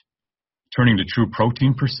treatment. Turning to true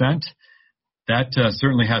protein percent, that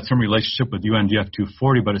certainly had some relationship with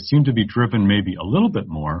UNDF240, but it seemed to be driven maybe a little bit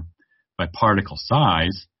more by particle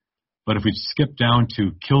size. But if we skip down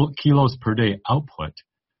to kilos per day output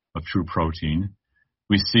of true protein,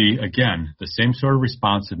 we see, again, the same sort of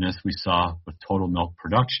responsiveness we saw with total milk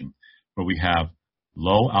production, where we have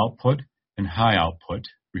low output and high output,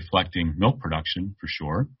 reflecting milk production for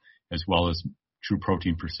sure, as well as true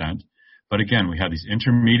protein percent. But again, we have these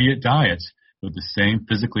intermediate diets with the same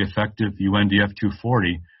physically effective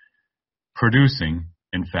UNDF240 producing,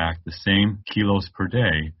 in fact, the same kilos per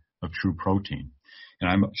day of true protein. And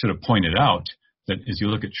I should have pointed out that as you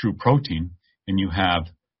look at true protein and you have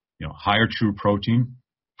higher true protein,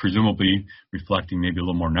 presumably reflecting maybe a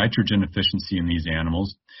little more nitrogen efficiency in these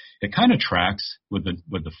animals, it kind of tracks with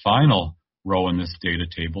the final row in this data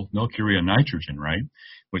table, milk urea nitrogen, right,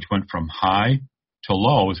 which went from high to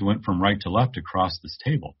low as we went from right to left across this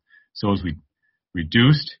table. So as we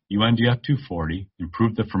reduced UNDF240,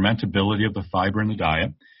 improved the fermentability of the fiber in the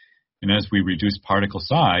diet, and as we reduced particle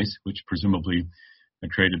size, which presumably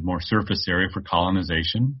created more surface area for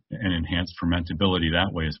colonization and enhanced fermentability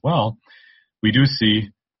that way as well, we do see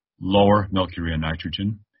lower milk urea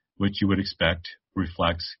nitrogen, which you would expect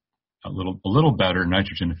reflects a little better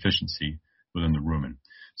nitrogen efficiency within the rumen.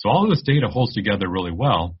 So all of this data holds together really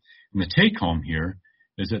well. And the take home here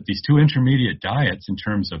is that these two intermediate diets in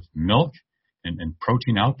terms of milk and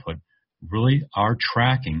protein output really are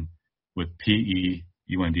tracking with PE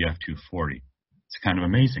UNDF240. It's kind of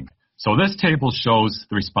amazing. So this table shows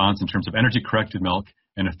the response in terms of energy-corrected milk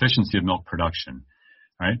and efficiency of milk production.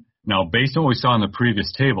 Right? Now, based on what we saw in the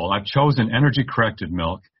previous table, I've chosen energy-corrected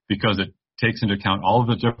milk because it takes into account all of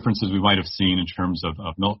the differences we might have seen in terms of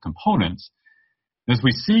milk components. As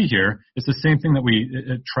we see here, it's the same thing that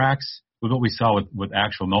it tracks with what we saw with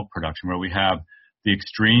actual milk production, where we have the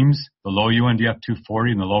extremes, the low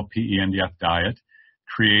UNDF240 and the low PE-NDF diet,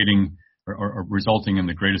 creating or resulting in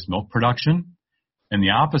the greatest milk production. And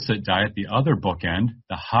the opposite diet, the other bookend,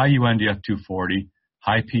 the high UNDF240,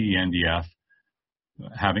 high PE-NDF,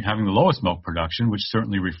 having the lowest milk production, which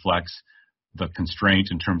certainly reflects the constraint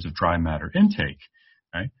in terms of dry matter intake.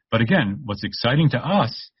 Right? But again, what's exciting to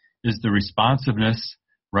us is the responsiveness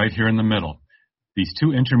right here in the middle. These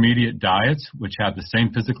two intermediate diets, which have the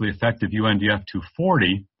same physically effective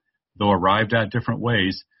UNDF240, though arrived at different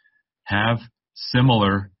ways, have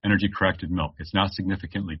similar energy-corrected milk. It's not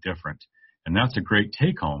significantly different. And that's a great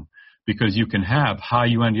take-home because you can have high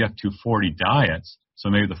UNDF240 diets, so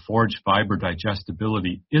maybe the forage fiber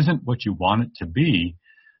digestibility isn't what you want it to be,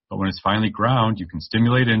 but when it's finely ground, you can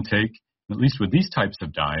stimulate intake, at least with these types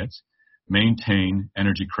of diets, maintain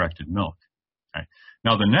energy-corrected milk. Okay.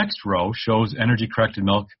 Now, the next row shows energy-corrected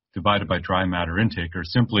milk divided by dry matter intake, or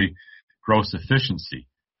simply gross efficiency.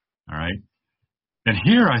 All right. And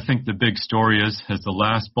here, I think the big story is, as the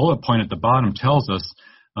last bullet point at the bottom tells us,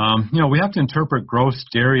 we have to interpret gross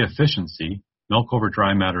dairy efficiency, milk over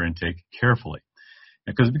dry matter intake, carefully.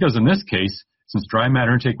 Because in this case, since dry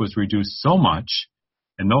matter intake was reduced so much,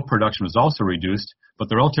 and milk production was also reduced, but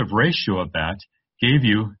the relative ratio of that gave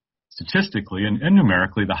you statistically and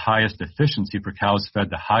numerically the highest efficiency for cows fed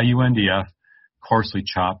the high UNDF, coarsely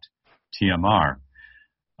chopped TMR.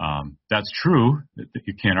 That's true.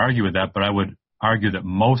 You can't argue with that, but I would argue that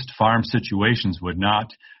most farm situations would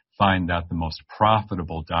not find that the most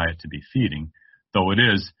profitable diet to be feeding, though it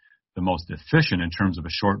is the most efficient in terms of a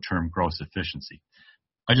short-term gross efficiency.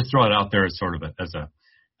 I just throw it out there as sort of as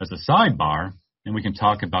a sidebar, and we can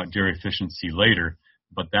talk about dairy efficiency later,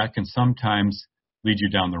 but that can sometimes lead you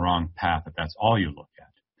down the wrong path if that's all you look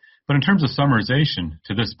at. But in terms of summarization,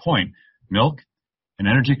 to this point, milk and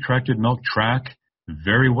energy-corrected milk track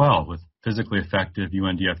very well with physically effective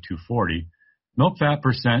UNDF240. Milk fat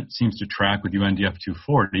percent seems to track with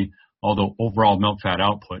UNDF240, although overall milk fat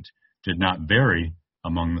output did not vary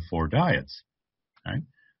among the four diets. Right?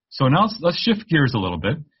 So now let's shift gears a little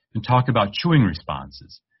bit and talk about chewing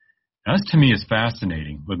responses. Now, this to me is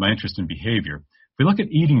fascinating with my interest in behavior. If we look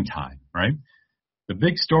at eating time, right? The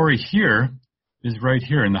big story here is right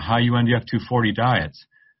here in the high UNDF240 diets,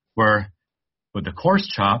 where with the coarse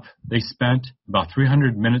chop, they spent about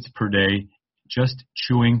 300 minutes per day just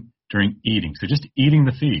chewing during eating. So just eating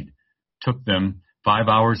the feed took them 5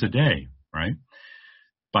 hours a day, right?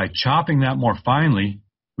 By chopping that more finely,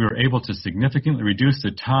 we were able to significantly reduce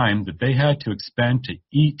the time that they had to expend to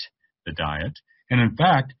eat the diet. And in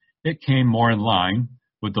fact, it came more in line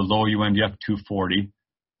with the low UNDF 240,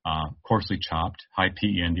 coarsely chopped, high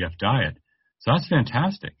PENDF diet. So that's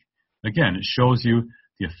fantastic. Again, it shows you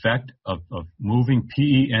the effect of moving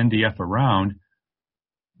PENDF around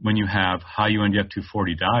when you have high UNDF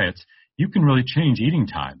 240 diets. You can really change eating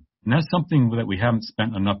time. And that's something that we haven't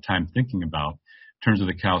spent enough time thinking about in terms of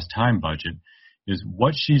the cow's time budget, is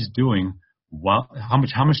what she's doing, how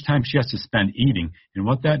much time she has to spend eating, and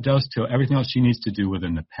what that does to everything else she needs to do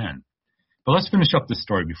within the pen. But let's finish up this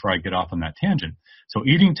story before I get off on that tangent. So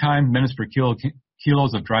eating time, minutes per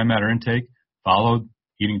kilos of dry matter intake, followed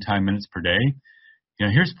eating time, minutes per day.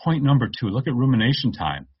 Here's point number 2. Look at rumination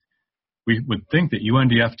time. We would think that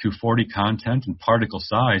UNDF 240 content and particle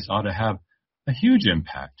size ought to have a huge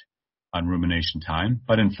impact on rumination time,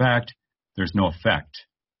 but in fact, there's no effect.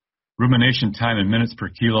 Rumination time in minutes per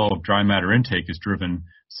kilo of dry matter intake is driven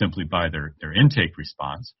simply by their intake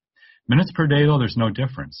response. Minutes per day, though, there's no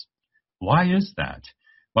difference. Why is that?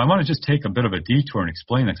 Well, I want to just take a bit of a detour and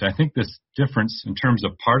explain that, because I think this difference in terms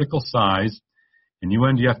of particle size and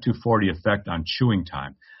UNDF 240 effect on chewing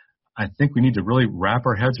time, I think we need to really wrap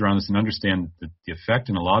our heads around this and understand that the effect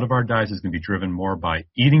in a lot of our diets is going to be driven more by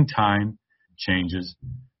eating time changes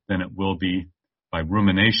than it will be by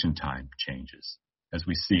rumination time changes, as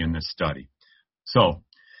we see in this study. So,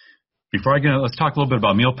 before I get, let's talk a little bit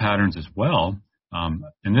about meal patterns as well.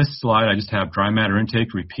 In this slide, I just have dry matter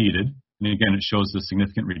intake repeated. And again, it shows the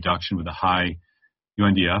significant reduction with a high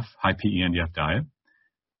UNDF, high PENDF diet.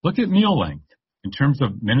 Look at meal length. In terms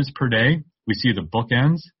of minutes per day, we see the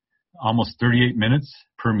bookends, almost 38 minutes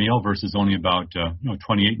per meal versus only about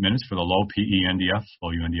 28 minutes for the low PENDF, low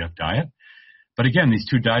UNDF diet. But again, these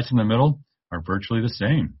two diets in the middle are virtually the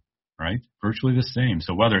same, right? Virtually the same.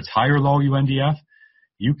 So whether it's high or low UNDF,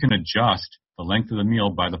 you can adjust the length of the meal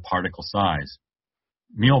by the particle size.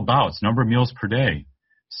 Meal bouts, number of meals per day,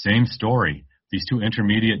 same story. These two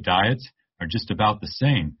intermediate diets are just about the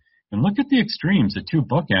same. And look at the extremes, the two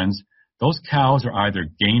bookends. Those cows are either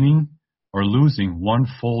gaining or losing one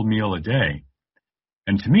full meal a day.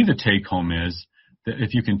 And to me, the take home is that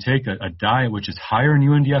if you can take a diet which is higher in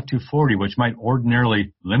UNDF 240, which might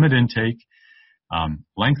ordinarily limit intake,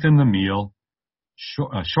 lengthen the meal,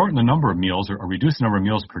 shorten the number of meals or reduce the number of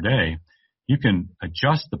meals per day, you can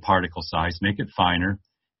adjust the particle size, make it finer,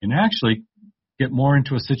 and actually get more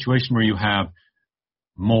into a situation where you have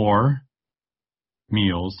more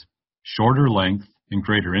meals, shorter length, and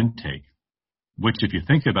greater intake, which, if you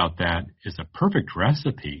think about that, is a perfect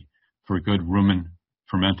recipe for good rumen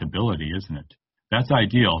fermentability, isn't it? That's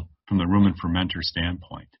ideal from the rumen fermenter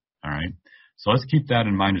standpoint, all right? So let's keep that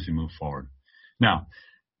in mind as we move forward. Now,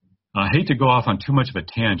 I hate to go off on too much of a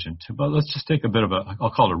tangent, but let's just take a bit of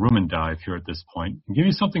I'll call it a rumen dive here at this point, and give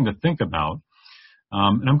you something to think about.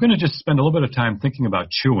 And I'm going to just spend a little bit of time thinking about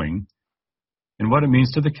chewing and what it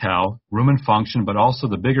means to the cow, rumen function, but also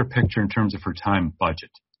the bigger picture in terms of her time budget,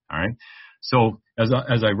 all right? So as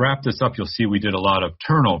I wrap this up, you'll see we did a lot of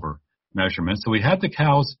turnover measurements. So we had the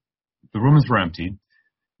cows, the rumens were empty.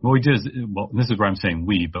 What we did is, well, this is where I'm saying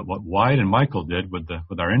we, but what Wyatt and Michael did with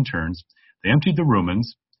our interns, they emptied the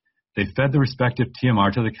rumens, they fed the respective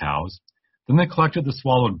TMR to the cows, then they collected the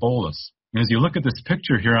swallowed bolus. And as you look at this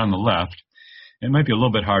picture here on the left, it might be a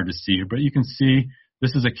little bit hard to see, but you can see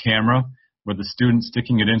this is a camera where the student's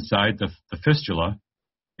sticking it inside the fistula,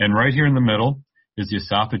 and right here in the middle is the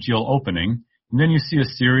esophageal opening, and then you see a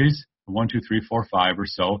series, 1, 2, 3, 4, 5 or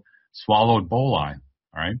so, swallowed boli, all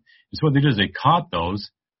right? And so what they did is they caught those,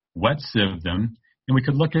 wet sieved them, and we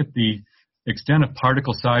could look at the extent of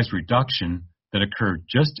particle size reduction that occurred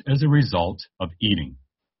just as a result of eating.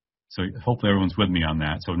 So hopefully everyone's with me on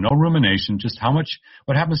that. So no rumination, just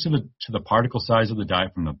what happens to the particle size of the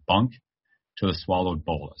diet from the bunk to the swallowed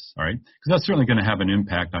bolus, all right? Because that's certainly going to have an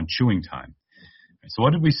impact on chewing time. So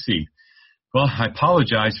what did we see? Well, I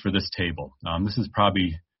apologize for this table. This is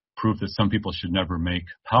probably proof that some people should never make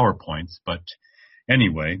PowerPoints, but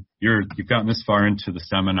anyway, you've gotten this far into the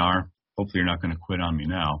seminar. Hopefully you're not going to quit on me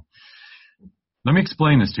now. Let me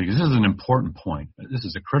explain this to you, because this is an important point. This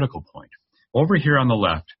is a critical point. Over here on the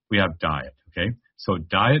left, we have diet, okay? So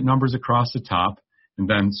diet numbers across the top, and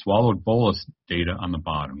then swallowed bolus data on the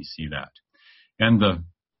bottom. You see that. And the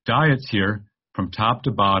diets here, from top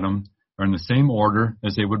to bottom, are in the same order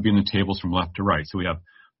as they would be in the tables from left to right. So we have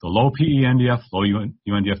the low PENDF, low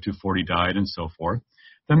UNDF 240 diet, and so forth.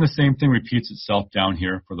 Then the same thing repeats itself down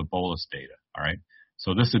here for the bolus data, all right?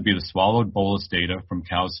 So this would be the swallowed bolus data from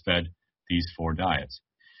cows fed these 4 diets.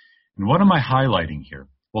 And what am I highlighting here?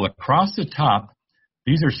 Well, across the top,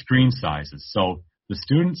 these are screen sizes. So the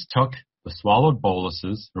students took the swallowed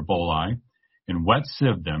boluses or boli and wet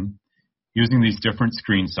sieved them using these different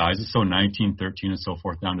screen sizes, so 19, 13, and so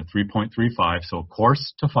forth, down to 3.35, so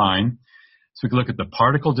coarse to fine. So we can look at the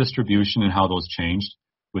particle distribution and how those changed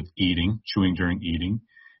with eating, chewing during eating.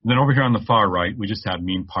 And then over here on the far right, we just have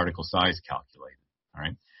mean particle size calculated, all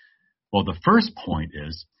right? Well, the first point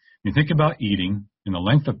is, when you think about eating and the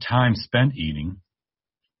length of time spent eating,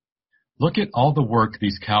 look at all the work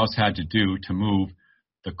these cows had to do to move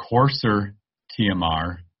the coarser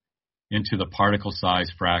TMR into the particle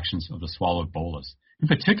size fractions of the swallowed bolus. In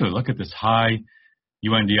particular, look at this high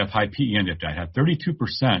UNDF, high PENDF diet. It had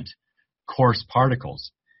 32% coarse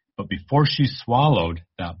particles. But before she swallowed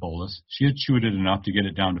that bolus, she had chewed it enough to get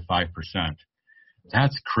it down to 5%.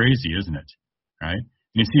 That's crazy, isn't it? Right?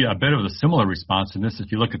 And you see a bit of a similar response in this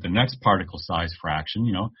if you look at the next particle size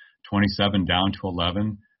fraction, 27 down to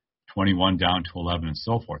 11, 21 down to 11, and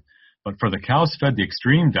so forth. But for the cows fed the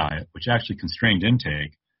extreme diet, which actually constrained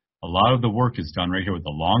intake, a lot of the work is done right here with the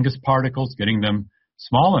longest particles, getting them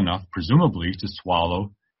small enough, presumably, to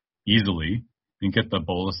swallow easily and get the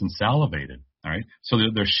bolus and salivated. All right, so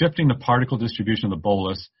they're shifting the particle distribution of the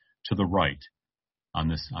bolus to the right on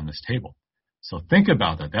this table. So think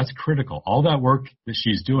about that. That's critical. All that work that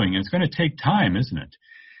she's doing, and it's going to take time, isn't it?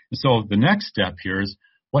 And so the next step here is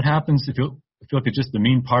what happens if you look at just the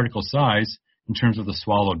mean particle size in terms of the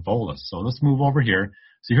swallowed bolus. So let's move over here.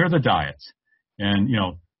 So here are the diets, and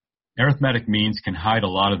arithmetic means can hide a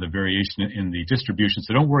lot of the variation in the distribution,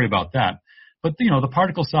 so don't worry about that. But the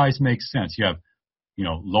particle size makes sense. You have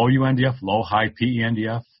low UNDF, low high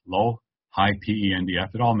PENDF, low high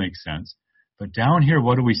PENDF. It all makes sense. But down here,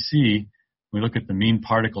 what do we see? We look at the mean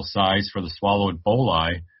particle size for the swallowed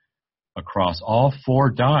boli across all four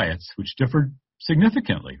diets, which differed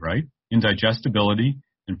significantly, right? In digestibility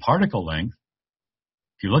and particle length.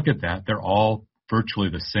 If you look at that, they're all virtually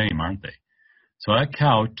the same, aren't they? So that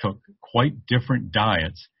cow took quite different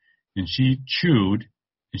diets, and she chewed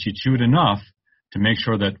enough to make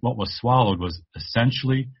sure that what was swallowed was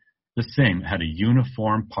essentially the same. It had a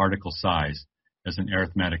uniform particle size as an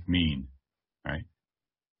arithmetic mean, right?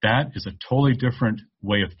 That is a totally different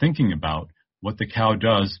way of thinking about what the cow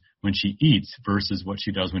does when she eats versus what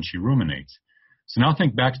she does when she ruminates. So now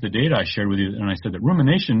think back to the data I shared with you, and I said that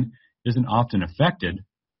rumination isn't often affected.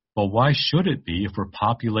 Well, why should it be if we're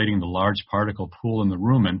populating the large particle pool in the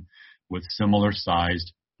rumen with similar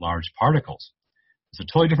sized large particles? It's a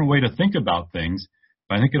totally different way to think about things,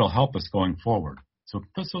 but I think it'll help us going forward. So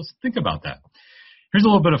let's think about that. Here's a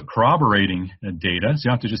little bit of corroborating data, so you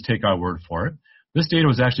don't have to just take our word for it. This data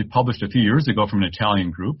was actually published a few years ago from an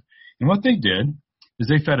Italian group, and what they did is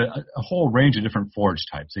they fed a whole range of different forage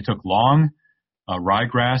types. They took long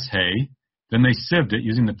ryegrass hay, then they sieved it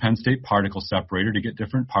using the Penn State particle separator to get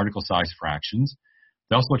different particle size fractions.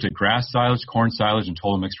 They also looked at grass silage, corn silage, and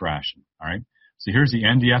total mixed ration. All right. So here's the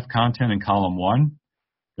NDF content in column 1.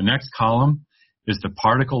 The next column is the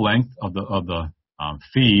particle length of the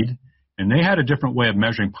feed, and they had a different way of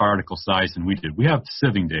measuring particle size than we did. We have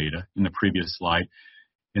sieving data in the previous slide.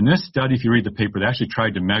 In this study, if you read the paper, they actually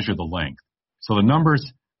tried to measure the length. So the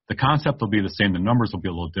numbers, the concept will be the same, the numbers will be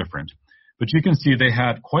a little different. But you can see they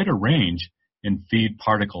had quite a range in feed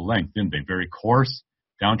particle length, didn't they? Very coarse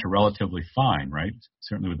down to relatively fine, right?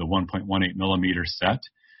 Certainly with the 1.18 millimeter set,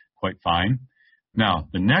 quite fine. Now,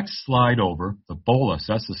 the next slide over, the bolus,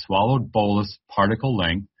 that's the swallowed bolus particle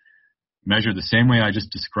length, measured the same way I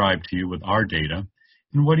just described to you with our data.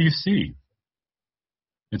 And what do you see?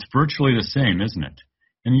 It's virtually the same, isn't it?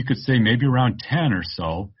 And you could say maybe around 10 or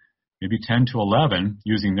so, maybe 10 to 11,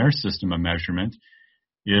 using their system of measurement,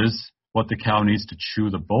 is what the cow needs to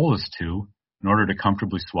chew the bolus to in order to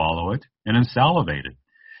comfortably swallow it and then salivate it.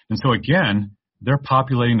 And so again, they're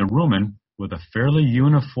populating the rumen with a fairly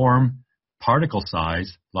uniform particle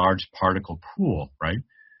size, large particle pool, right?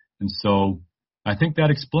 And so I think that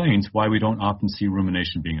explains why we don't often see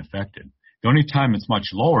rumination being affected. The only time it's much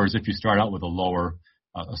lower is if you start out with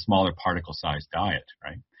a smaller particle size diet,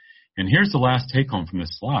 right? And here's the last take home from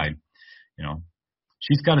this slide.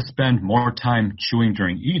 She's got to spend more time chewing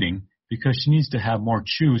during eating because she needs to have more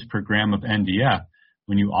chews per gram of NDF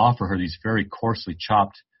when you offer her these very coarsely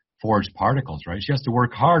chopped foraged particles, right? She has to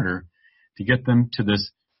work harder to get them to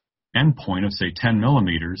this end point of, say, 10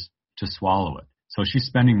 millimeters to swallow it. So she's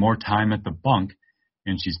spending more time at the bunk,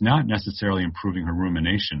 and she's not necessarily improving her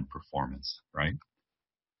rumination performance, right?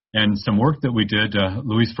 And some work that we did,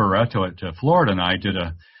 Luis Ferretto at Florida and I did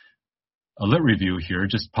a lit review here,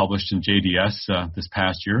 just published in JDS this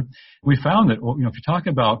past year. We found that, if you talk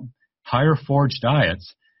about higher forage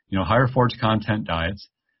diets, higher forage content diets.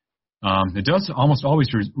 It does almost always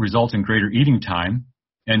result in greater eating time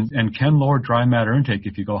and can lower dry matter intake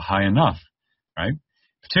if you go high enough, right?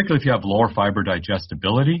 Particularly if you have lower fiber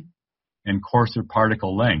digestibility and coarser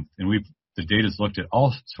particle length. And the data's looked at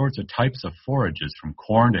all sorts of types of forages, from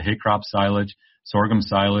corn to hay crop silage, sorghum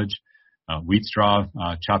silage, wheat straw,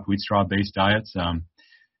 chopped wheat straw based diets.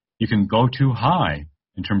 You can go too high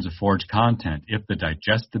in terms of forage content if the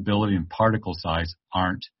digestibility and particle size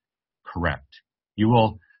aren't correct. You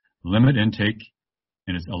will limit intake,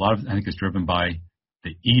 and I think it's driven by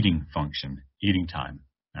the eating function, eating time.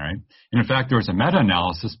 All right. And in fact, there was a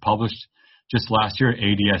meta-analysis published just last year at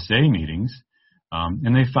ADSA meetings,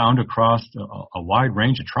 and they found across a wide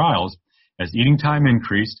range of trials, as eating time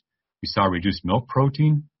increased, we saw reduced milk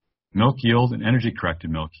protein, milk yield, and energy-corrected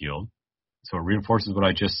milk yield. So it reinforces what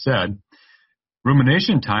I just said.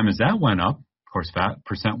 Rumination time, as that went up, of course, fat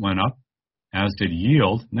percent went up, as did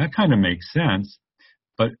yield, and that kind of makes sense.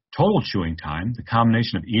 But total chewing time, the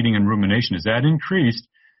combination of eating and rumination, as that increased,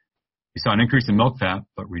 we saw an increase in milk fat,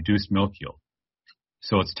 but reduced milk yield.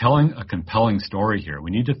 So it's telling a compelling story here.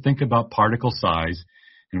 We need to think about particle size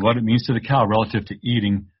and what it means to the cow relative to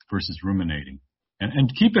eating versus ruminating.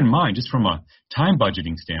 And keep in mind, just from a time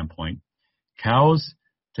budgeting standpoint, cows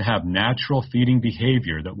to have natural feeding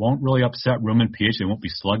behavior that won't really upset rumen pH, they won't be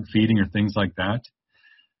slug feeding or things like that,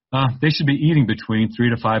 they should be eating between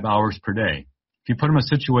 3 to 5 hours per day. If you put them in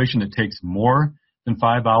a situation that takes more than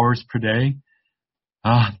 5 hours per day,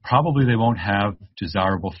 probably they won't have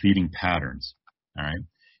desirable feeding patterns. All right.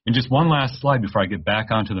 And just one last slide before I get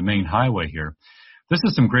back onto the main highway here. This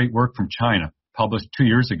is some great work from China, published 2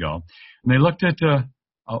 years ago. And they looked at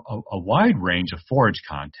a wide range of forage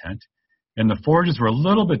content. And the forages were a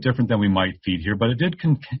little bit different than we might feed here, but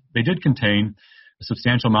they did contain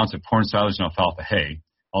substantial amounts of corn silage and alfalfa hay,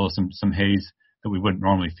 although some hays that we wouldn't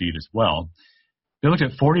normally feed as well. They looked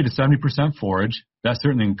at 40 to 70% forage. That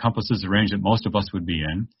certainly encompasses the range that most of us would be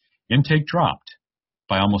in. Intake dropped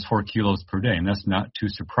by almost 4 kilos per day, and that's not too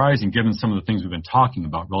surprising given some of the things we've been talking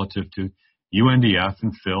about relative to UNDF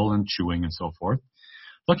and fill and chewing and so forth.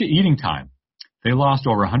 Look at eating time. They lost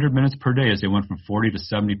over 100 minutes per day as they went from 40 to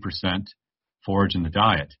 70% forage in the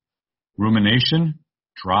diet. Rumination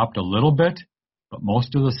dropped a little bit, but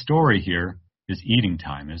most of the story here is eating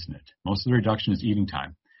time, isn't it? Most of the reduction is eating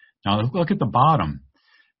time. Now, look at the bottom.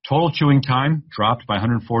 Total chewing time dropped by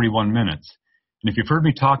 141 minutes. And if you've heard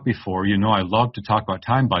me talk before, you know I love to talk about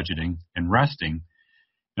time budgeting and resting.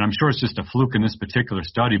 And I'm sure it's just a fluke in this particular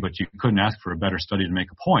study, but you couldn't ask for a better study to make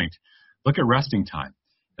a point. Look at resting time.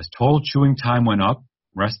 As total chewing time went up,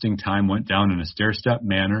 resting time went down in a stair-step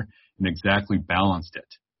manner and exactly balanced it.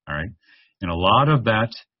 All right. And a lot of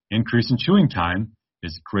that increase in chewing time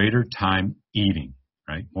is greater time eating,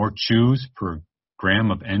 right? More chews per gram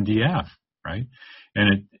of NDF, right?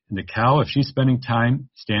 And the cow, if she's spending time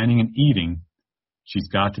standing and eating, she's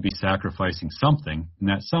got to be sacrificing something, and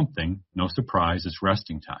that something, no surprise, is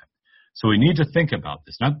resting time. So we need to think about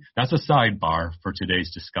this. Now, that's a sidebar for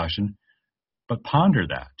today's discussion, but ponder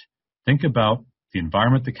that. Think about the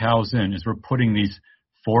environment the cow's in as we're putting these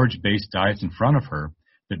forage-based diets in front of her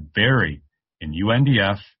that vary in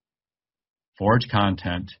UNDF, forage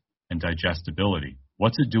content, and digestibility.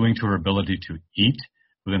 What's it doing to her ability to eat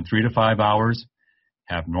within 3 to 5 hours,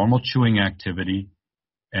 have normal chewing activity,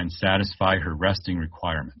 and satisfy her resting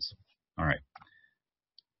requirements? All right.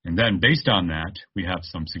 And then based on that, we have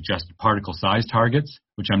some suggested particle size targets,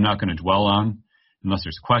 which I'm not going to dwell on unless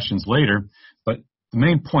there's questions later. But the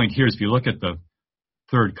main point here is if you look at the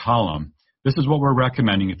third column, this is what we're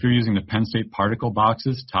recommending. If you're using the Penn State particle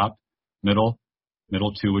boxes, top, middle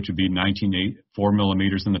two, which would be 4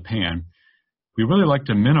 millimeters in the pan, we really like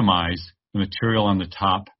to minimize the material on the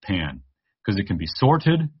top pan because it can be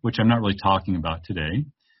sorted, which I'm not really talking about today,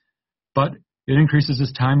 but it increases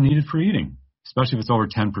this time needed for eating, especially if it's over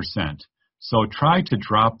 10%. So try to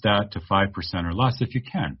drop that to 5% or less if you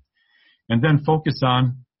can. And then focus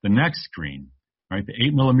on the next screen, right, the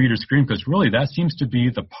 8 millimeter screen, because really that seems to be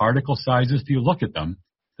the particle sizes, if you look at them,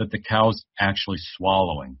 that the cow's actually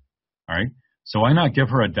swallowing. All right. So why not give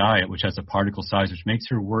her a diet which has a particle size which makes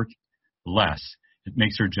her work less? It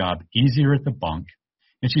makes her job easier at the bunk.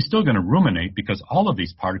 And she's still going to ruminate because all of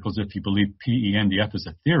these particles, if you believe PENDF is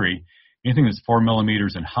a theory, anything that's 4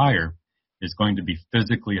 millimeters and higher is going to be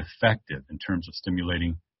physically effective in terms of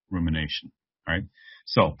stimulating rumination. All right.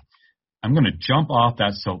 So I'm going to jump off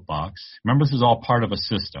that soapbox. Remember, this is all part of a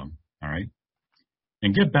system. All right.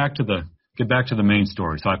 And get back to the main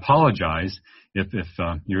story. So I apologize if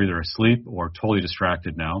you're either asleep or totally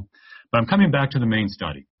distracted now, but I'm coming back to the main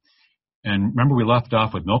study. And remember, we left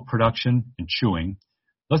off with milk production and chewing.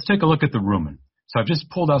 let's take a look at the rumen. So I've just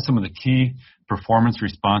pulled out some of the key performance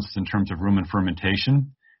responses in terms of rumen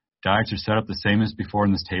fermentation. Diets are set up the same as before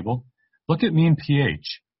in this table. Look at mean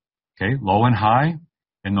pH. Okay, low and high,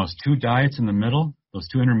 and those two diets in the middle, those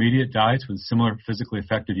two intermediate diets with similar physically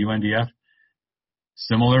effective UNDF,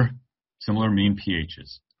 similar mean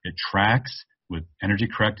pHs. It tracks with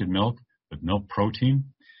energy-corrected milk, with milk protein.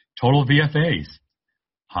 Total VFAs,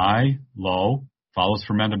 high, low, follows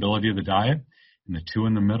fermentability of the diet, and the two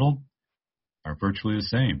in the middle are virtually the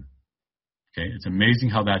same. Okay, it's amazing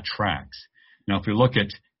how that tracks. Now, if we look at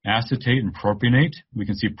acetate and propionate, we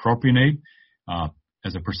can see propionate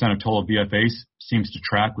as a percent of total VFAs seems to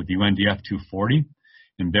track with UNDF 240,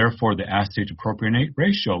 and therefore the acetate to propionate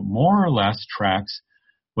ratio more or less tracks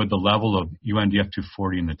with the level of UNDF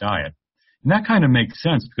 240 in the diet. And that kind of makes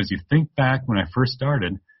sense because you think back when I first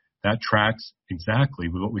started, that tracks exactly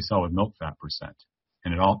with what we saw with milk fat percent.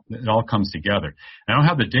 And it all comes together. I don't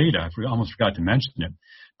have the data, I almost forgot to mention it,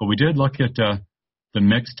 but we did look at the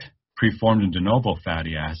mixed preformed and de novo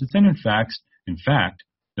fatty acids, and in fact,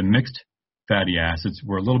 the mixed fatty acids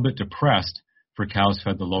were a little bit depressed for cows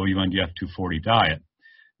fed the low UNDF 240 diet,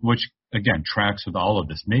 which again tracks with all of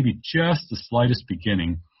this, maybe just the slightest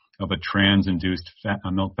beginning of a trans-induced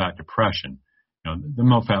milk fat depression. You know, the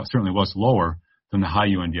milk fat certainly was lower than the high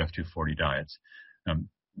UNDF 240 diets.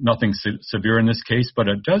 Nothing severe in this case, but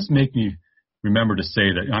it does make me remember to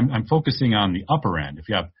say that I'm focusing on the upper end. If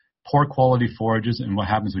you have poor quality forages and what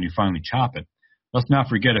happens when you finally chop it, let's not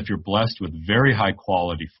forget if you're blessed with very high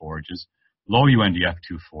quality forages, low UNDF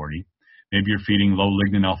 240, maybe you're feeding low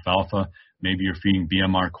lignin alfalfa, maybe you're feeding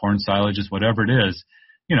BMR corn silages, whatever it is,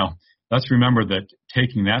 you know, let's remember that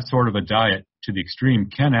taking that sort of a diet to the extreme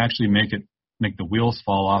can actually make the wheels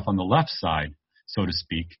fall off on the left side, so to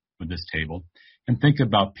speak, with this table. And think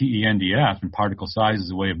about PENDF and particle size as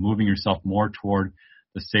a way of moving yourself more toward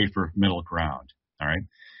the safer middle ground. All right.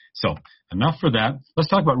 So enough for that. Let's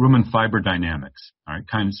talk about rumen fiber dynamics. All right.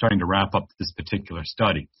 Kind of starting to wrap up this particular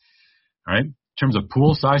study. All right. In terms of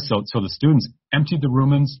pool size, so the students emptied the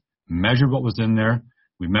rumens, measured what was in there.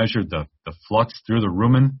 We measured the flux through the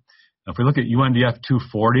rumen. If we look at UNDF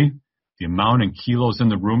 240, the amount in kilos in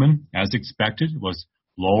the rumen, as expected, was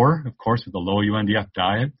lower, of course, with the low UNDF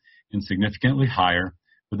diet, and significantly higher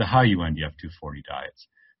with the high UNDF 240 diets.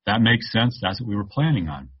 That makes sense. That's what we were planning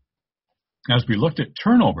on. As we looked at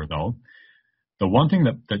turnover, though, the one thing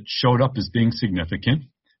that showed up as being significant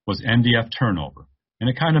was NDF turnover. And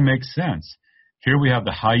it kind of makes sense. Here we have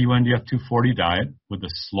the high UNDF 240 diet with the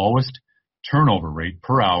slowest turnover rate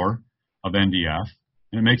per hour of NDF.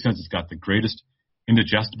 And it makes sense. It's got the greatest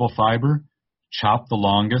indigestible fiber, chopped the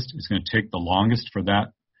longest. It's going to take the longest for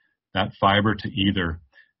that fiber to either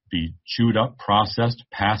be chewed up, processed,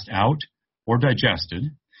 passed out, or digested.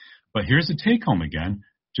 But here's the take home again.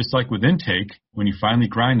 Just like with intake, when you finally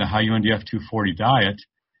grind the high UNDF 240 diet,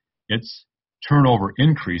 its turnover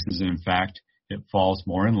increases, and in fact, it falls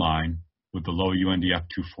more in line with the low UNDF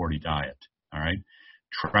 240 diet. All right,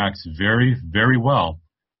 tracks very, very well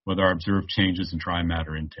with our observed changes in dry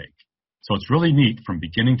matter intake. So it's really neat from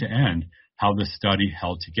beginning to end how this study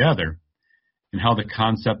held together and how the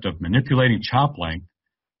concept of manipulating chop length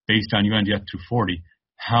based on UNDF 240,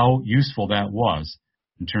 how useful that was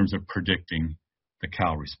in terms of predicting the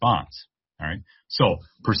cow response. All right. So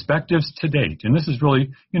perspectives to date, and this is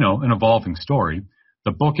really, an evolving story.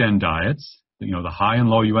 The bookend diets, the high and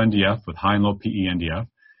low UNDF with high and low PENDF,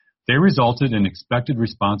 they resulted in expected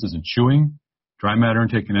responses in chewing, dry matter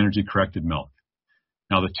intake, and energy-corrected milk.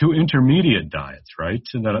 Now, the two intermediate diets, right,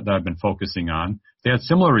 that I've been focusing on, they had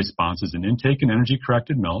similar responses in intake and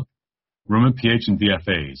energy-corrected milk, rumen pH, and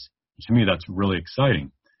VFAs. To me, that's really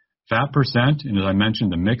exciting. Fat percent, and as I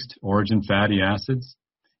mentioned, the mixed origin fatty acids,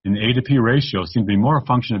 and the A to P ratio seem to be more a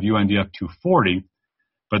function of UNDF 240,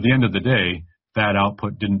 but at the end of the day, fat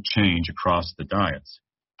output didn't change across the diets.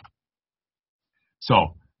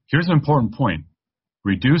 So, here's an important point.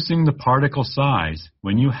 Reducing the particle size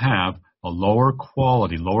when you have a lower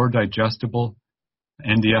quality, lower digestible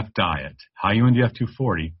NDF diet, high UNDF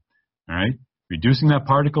 240, all right, reducing that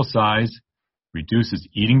particle size reduces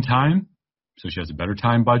eating time, so she has a better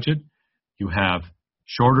time budget. You have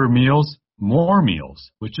shorter meals, more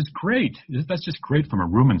meals, which is great. That's just great from a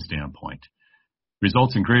rumen standpoint.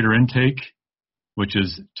 Results in greater intake, which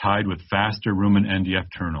is tied with faster rumen NDF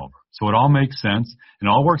turnover. So it all makes sense, and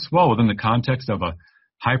all works well within the context of a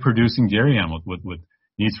high-producing dairy animal with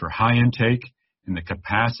needs for high intake and the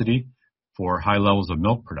capacity for high levels of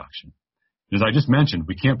milk production. As I just mentioned,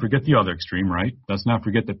 we can't forget the other extreme, right? Let's not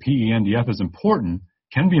forget that PENDF is important,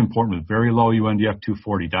 can be important with very low UNDF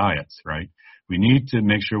 240 diets, right? We need to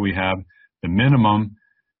make sure we have the minimum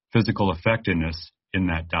physical effectiveness in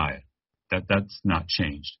that diet. That's not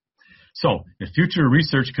changed. So if future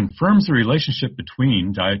research confirms the relationship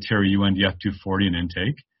between dietary UNDF240 and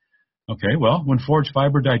intake, okay, well, when forage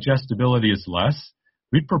fiber digestibility is less,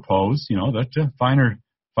 we'd propose, that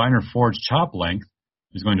finer forage chop length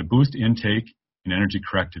is going to boost intake in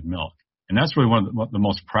energy-corrected milk. And that's really one of the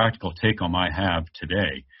most practical take-home I have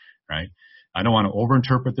today, right? I don't want to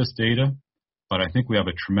overinterpret this data, but I think we have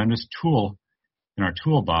a tremendous tool in our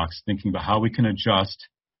toolbox thinking about how we can adjust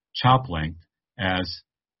chop length as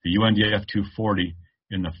the UNDF240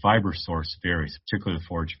 in the fiber source varies, particularly the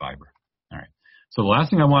forage fiber. All right. So the last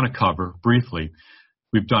thing I want to cover briefly,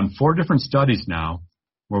 we've done 4 different studies now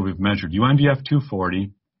where we've measured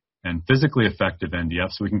UNDF240 and physically effective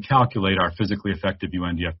NDF, so we can calculate our physically effective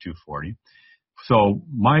UNDF240. So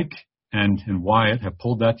Mike and Wyatt have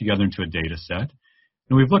pulled that together into a data set,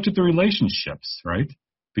 and we've looked at the relationships, right,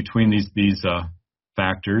 between these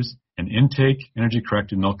factors and intake,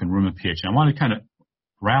 energy-corrected milk, and rumen pH. And I want to kind of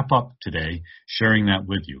wrap up today sharing that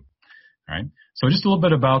with you. All right. So just a little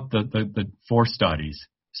bit about the 4 studies.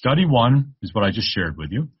 Study 1 is what I just shared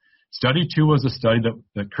with you. Study 2 was a study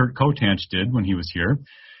that Kurt Kotanch did when he was here.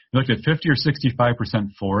 We looked at 50 or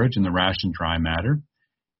 65% forage in the ration dry matter,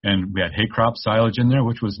 and we had hay crop silage in there,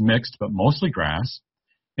 which was mixed but mostly grass,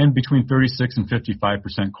 and between 36 and 55%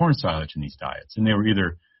 corn silage in these diets, and they were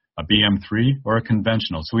either a BM3 or a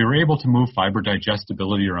conventional. So we were able to move fiber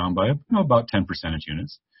digestibility around by about 10 percentage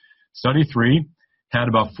units. Study 3 had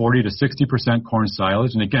about 40 to 60% corn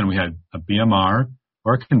silage, and again, we had a BMR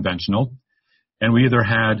or a conventional, and we either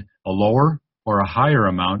had a lower or a higher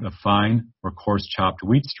amount of fine or coarse chopped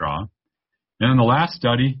wheat straw. And then the last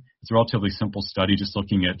study, it's a relatively simple study just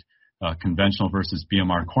looking at conventional versus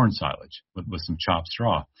BMR corn silage with some chopped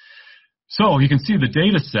straw. So you can see the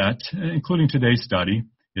data set, including today's study,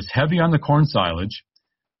 is heavy on the corn silage.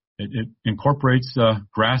 It incorporates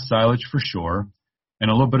grass silage for sure,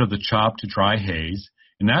 and a little bit of the chopped to dry hays.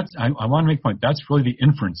 And that's, I want to make a point, that's really the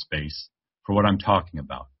inference space for what I'm talking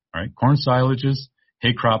about. All right, corn silages,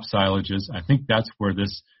 hay crop silages, I think that's where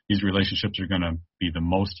these relationships are going to be the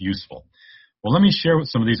most useful. Well, let me share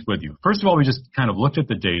some of these with you. First of all, we just kind of looked at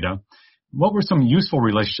the data. What were some useful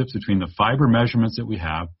relationships between the fiber measurements that we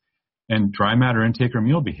have and dry matter intake or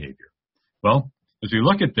meal behavior? Well, as we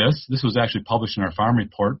look at this was actually published in our farm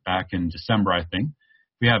report back in December, I think.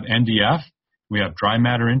 We have NDF, we have dry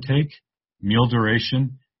matter intake, meal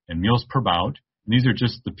duration, and meals per bout. And these are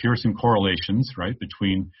just the Pearson correlations, right,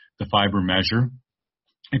 between the fiber measure,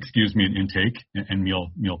 and intake and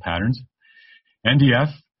meal patterns.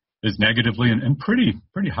 NDF is negatively and pretty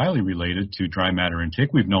highly related to dry matter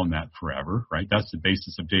intake. We've known that forever, right? That's the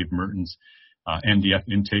basis of Dave Merton's NDF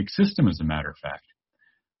intake system, as a matter of fact.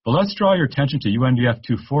 But let's draw your attention to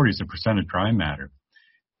UNDF240 as a percent of dry matter.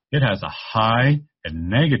 It has a high and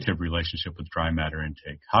negative relationship with dry matter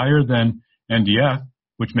intake, higher than NDF,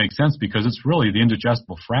 which makes sense because it's really the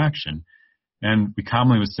indigestible fraction. And we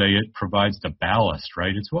commonly would say it provides the ballast,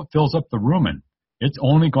 right? It's what fills up the rumen. It's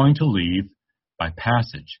only going to leave by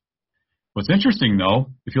passage. What's interesting,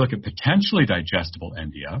 though, if you look at potentially digestible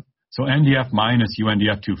NDF, so NDF minus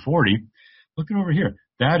UNDF240, look at over here.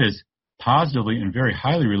 That is positively and very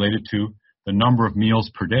highly related to the number of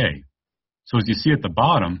meals per day. So as you see at the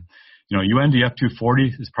bottom,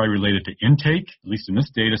 UNDF240 is probably related to intake, at least in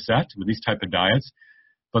this data set with these type of diets.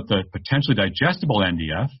 But the potentially digestible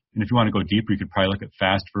NDF, and if you want to go deeper, you could probably look at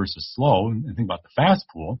fast versus slow and think about the fast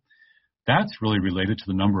pool. That's really related to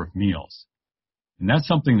the number of meals. And that's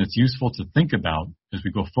something that's useful to think about as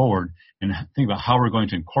we go forward and think about how we're going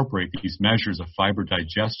to incorporate these measures of fiber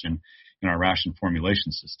digestion in our ration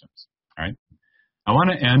formulation systems. All right. I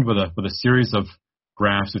want to end with a series of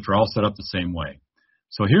graphs which are all set up the same way.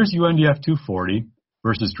 So here's UNDF240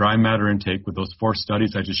 versus dry matter intake with those 4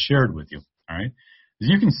 studies I just shared with you. All right. As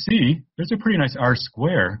you can see, there's a pretty nice R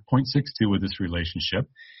square, 0.62 with this relationship.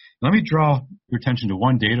 Let me draw your attention to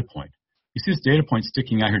one data point. You see this data point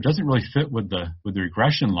sticking out here doesn't really fit with the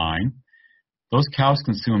regression line. Those cows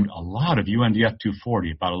consumed a lot of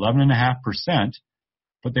UNDF240, about 11.5%,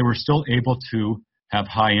 but they were still able to have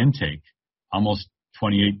high intake, almost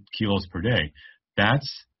 28 kilos per day.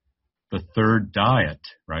 That's the third diet,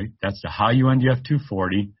 right? That's the high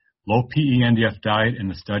UNDF240, low PE NDF diet in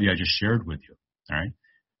the study I just shared with you. All right.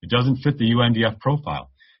 It doesn't fit the UNDF profile.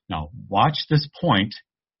 Now, watch this point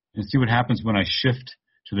and see what happens when I shift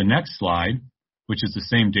to the next slide, which is the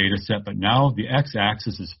same data set, but now the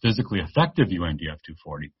x-axis is physically effective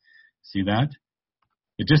UNDF240. See that?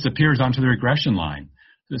 It disappears onto the regression line.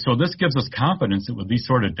 So this gives us confidence that with these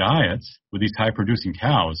sort of diets, with these high-producing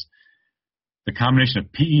cows, the combination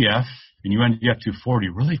of PEF And UNDF-240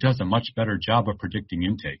 really does a much better job of predicting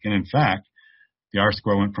intake. And in fact, the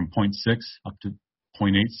R-square went from 0.6 up to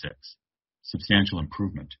 0.86. Substantial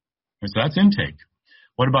improvement. And so that's intake.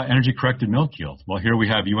 What about energy-corrected milk yield? Well, here we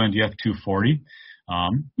have UNDF-240,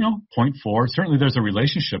 0.4. Certainly there's a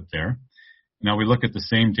relationship there. Now we look at the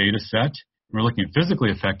same data set. We're looking at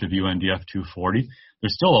physically effective UNDF-240.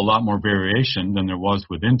 There's still a lot more variation than there was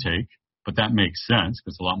with intake, but that makes sense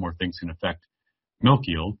because a lot more things can affect milk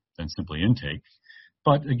yield than simply intake.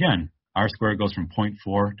 But again, R-squared goes from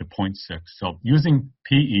 0.4 to 0.6. So using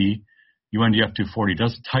PE, UNDF-240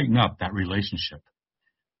 does tighten up that relationship.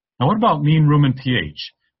 Now what about mean rumen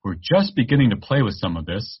pH? We're just beginning to play with some of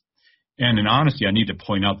this. And in honesty, I need to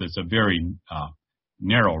point out there's a very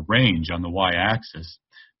narrow range on the y-axis.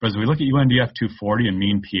 But as we look at UNDF-240 and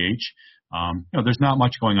mean pH, there's not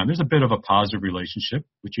much going on. There's a bit of a positive relationship,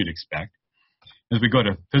 which you'd expect. As we go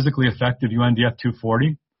to physically effective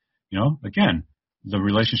UNDF-240, again, the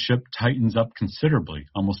relationship tightens up considerably,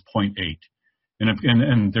 almost 0.8.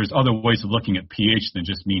 And there's other ways of looking at pH than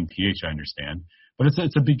just mean pH, I understand. But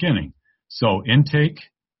it's a beginning. So intake,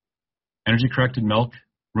 energy-corrected milk,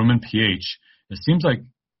 rumen pH, it seems like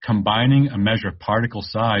combining a measure of particle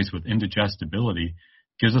size with indigestibility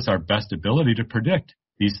gives us our best ability to predict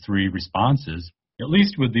these three responses, at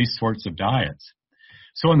least with these sorts of diets.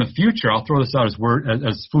 So in the future, I'll throw this out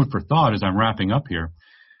as food for thought as I'm wrapping up here.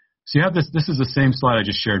 So you have this is the same slide I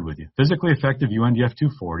just shared with you. Physically effective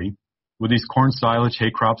UNDF-240 with these corn silage,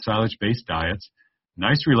 hay crop silage-based diets,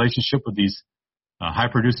 nice relationship with these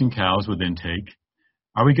high-producing cows with intake.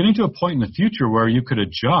 Are we getting to a point in the future where you could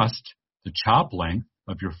adjust the chop length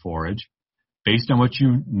of your forage based on what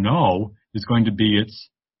you know is going to be its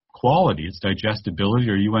quality, its digestibility,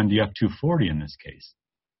 or UNDF-240 in this case?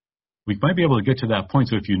 We might be able to get to that point.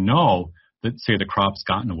 So if you know that, say, the crop's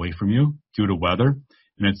gotten away from you due to weather,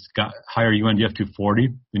 and it's got higher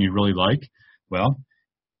UNDF-240 than you really like, well,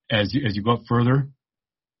 as you go up further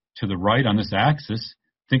to the right on this axis,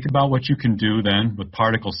 think about what you can do then with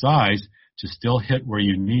particle size to still hit where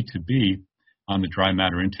you need to be on the dry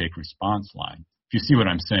matter intake response line. If you see what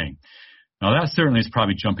I'm saying. Now that certainly is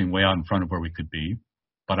probably jumping way out in front of where we could be,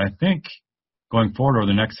 but I think going forward over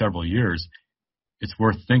the next several years, it's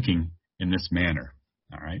worth thinking in this manner.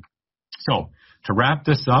 All right. So to wrap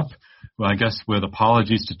this up, well, I guess with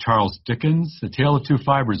apologies to Charles Dickens, the tale of two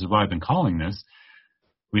fibers is what I've been calling this.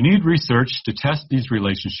 We need research to test these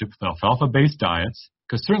relationships with alfalfa-based diets,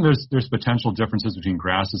 because certainly there's potential differences between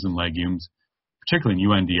grasses and legumes, particularly in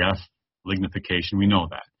UNDF, lignification. We know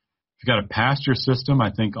that. If you've got a pasture system,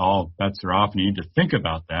 I think all bets are off, and you need to think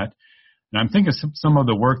about that. And I'm thinking of some of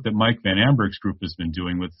the work that Mike Van Amberg's group has been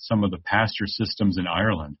doing with some of the pasture systems in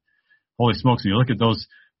Ireland. Holy smokes, when you look at those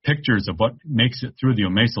pictures of what makes it through the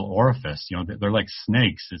omasal orifice, they're like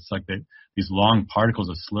snakes. It's like these long particles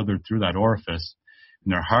have slithered through that orifice,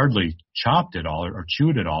 and they're hardly chopped at all or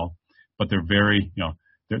chewed at all, but they're very,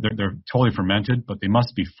 they're totally fermented, but they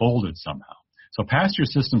must be folded somehow. So pasture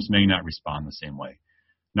systems may not respond the same way.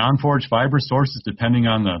 Non-forage fiber sources, depending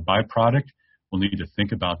on the byproduct, we'll need to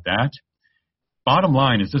think about that. Bottom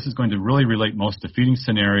line is this is going to really relate most to feeding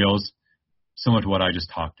scenarios similar to what I just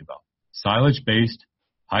talked about. Silage-based,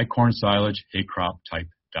 high corn silage, hay crop type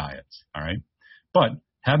diets, all right? But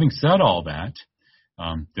having said all that,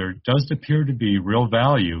 there does appear to be real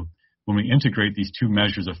value when we integrate these two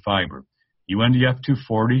measures of fiber,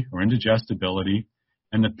 UNDF-240 or indigestibility,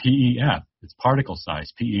 and the PEF, its particle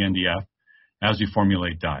size, PENDF, as we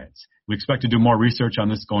formulate diets. We expect to do more research on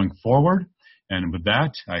this going forward. And with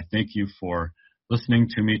that, I thank you for listening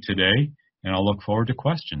to me today, and I'll look forward to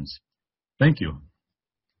questions. Thank you.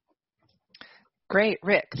 Great,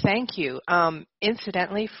 Rick. Thank you.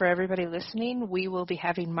 Incidentally, for everybody listening, we will be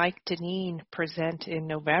having Mike Deneen present in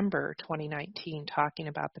November 2019 talking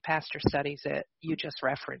about the pasture studies that you just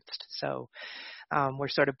referenced. So we're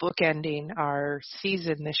sort of bookending our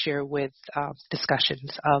season this year with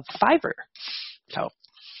discussions of fiber. So,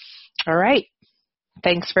 all right.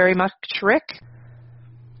 Thanks very much, Rick.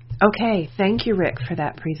 Okay, thank you, Rick, for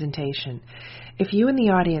that presentation. If you in the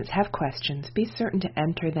audience have questions, be certain to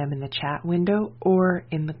enter them in the chat window or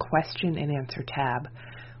in the question and answer tab.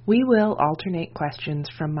 We will alternate questions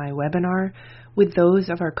from my webinar with those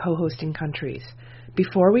of our co-hosting countries.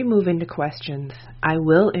 Before we move into questions, I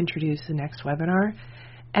will introduce the next webinar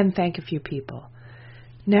and thank a few people.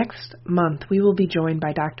 Next month, we will be joined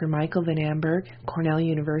by Dr. Michael Van Amberg, Cornell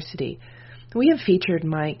University. We have featured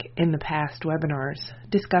Mike in the past webinars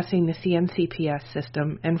discussing the CNCPS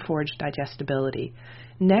system and forage digestibility.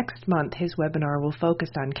 Next month, his webinar will focus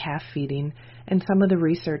on calf feeding and some of the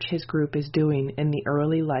research his group is doing in the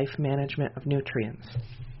early life management of nutrients.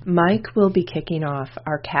 Mike will be kicking off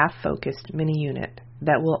our calf-focused mini-unit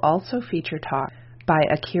that will also feature talk by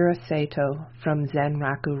Akira Sato from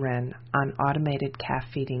Zenraku Ren on automated calf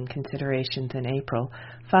feeding considerations in April,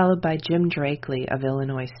 followed by Jim Drakely of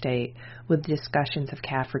Illinois State with discussions of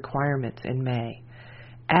calf requirements in May.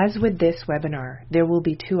 As with this webinar, there will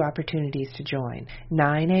be two opportunities to join,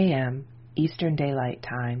 9 a.m. Eastern Daylight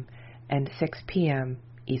Time and 6 p.m.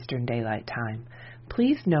 Eastern Daylight Time.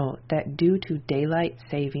 Please note that due to daylight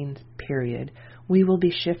savings period, we will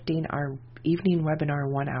be shifting our evening webinar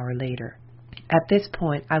 1 hour later. At this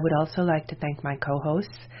point, I would also like to thank my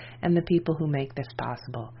co-hosts and the people who make this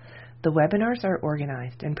possible. The webinars are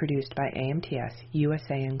organized and produced by AMTS,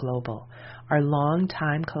 USA, and Global. Our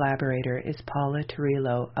longtime collaborator is Paula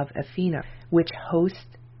Turillo of Athena, which hosts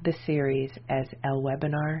the series as El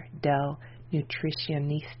Webinar del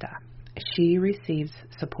Nutritionista. She receives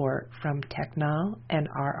support from Tecnal and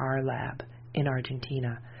RR Lab in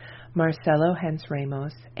Argentina. Marcelo Hens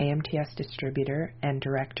Ramos, AMTS distributor and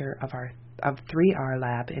director of 3R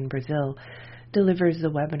Lab in Brazil, delivers the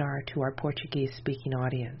webinar to our Portuguese-speaking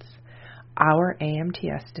audience. Our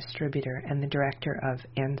AMTS distributor and the director of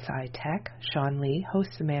Ansai Tech, Sean Lee,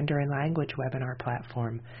 hosts the Mandarin language webinar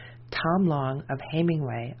platform. Tom Long of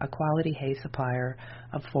Hemingway, a quality hay supplier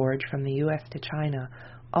of forage from the U.S. to China,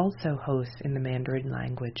 also hosts in the Mandarin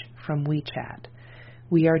language from WeChat.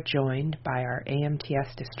 We are joined by our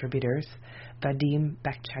AMTS distributors, Vadim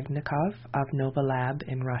Bekchegnikov of Nova Lab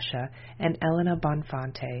in Russia and Elena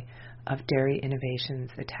Bonfante of Dairy Innovations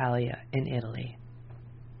Italia in Italy.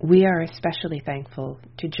 We are especially thankful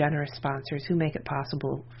to generous sponsors who make it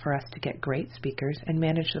possible for us to get great speakers and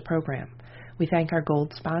manage the program. We thank our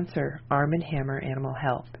gold sponsor, Arm & Hammer Animal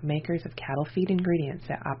Health, makers of cattle feed ingredients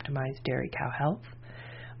that optimize dairy cow health.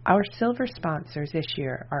 Our silver sponsors this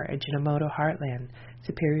year are Ajinomoto Heartland,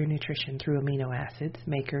 superior nutrition through amino acids,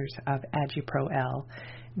 makers of AgiPro L,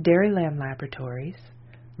 Dairyland Laboratories,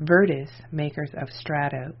 Virtus, makers of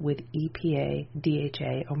Strata with EPA,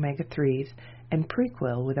 DHA, omega-3s, and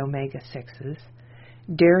Prequel with omega-6s,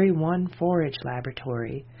 Dairy One Forage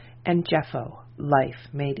Laboratory, and Jeffo, Life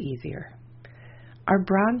Made Easier. Our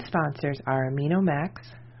bronze sponsors are AminoMax,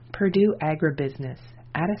 Purdue Agribusiness,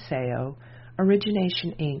 Adiseo,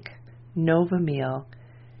 Origination Inc., Nova Meal,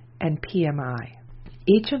 and PMI.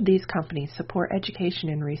 Each of these companies support education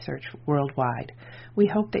and research worldwide. We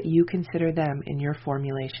hope that you consider them in your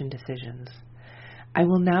formulation decisions. I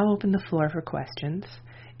will now open the floor for questions.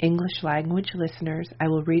 English language listeners, I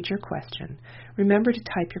will read your question. Remember to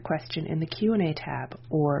type your question in the Q&A tab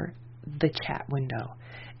or the chat window,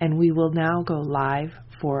 and we will now go live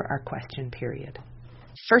for our question period.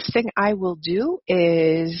 First thing I will do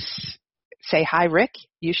is say, hi, Rick.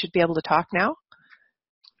 You should be able to talk now.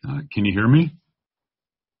 Can you hear me?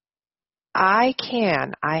 I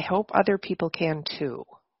can. I hope other people can too.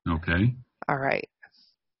 Okay. All right.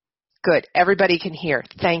 Good. Everybody can hear.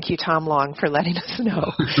 Thank you, Tom Long, for letting us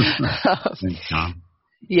know. Thanks, Tom.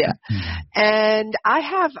 Yeah. And I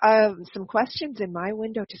have some questions in my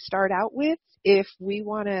window to start out with. If we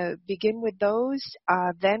want to begin with those,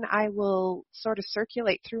 then I will sort of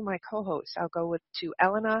circulate through my co-hosts. I'll go to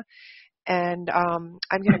Elena, and I'm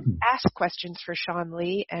going to ask questions for Sean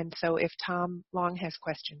Lee, and so if Tom Long has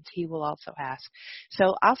questions, he will also ask.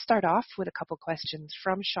 So I'll start off with a couple questions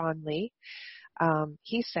from Sean Lee.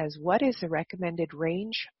 He says, what is the recommended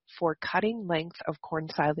range for cutting length of corn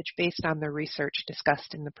silage based on the research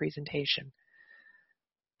discussed in the presentation?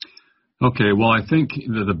 Okay, well, I think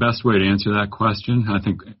the best way to answer that question, I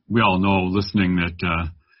think we all know listening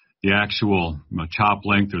that the actual chop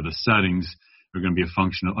length or the settings are going to be a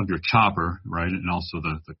function of your chopper, right, and also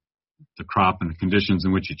the crop and the conditions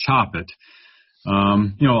in which you chop it. A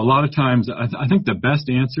lot of times, I think the best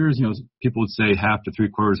answer is, people would say 1/2 to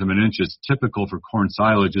 3/4 of an inch is typical for corn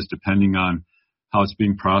silage, just depending on how it's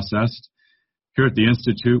being processed. Here at the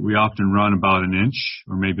Institute, we often run about 1 inch,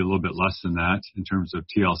 or maybe a little bit less than that in terms of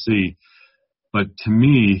TLC. But to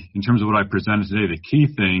me, in terms of what I presented today, the key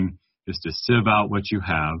thing is to sieve out what you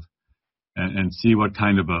have and see what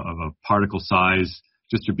kind of a particle size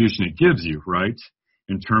distribution it gives you, right?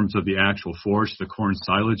 In terms of the actual forage, the corn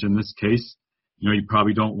silage in this case, you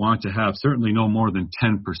probably don't want to have certainly no more than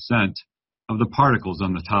 10% of the particles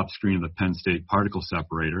on the top screen of the Penn State particle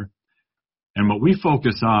separator. And what we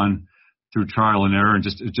focus on through trial and error and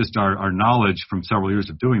just our knowledge from several years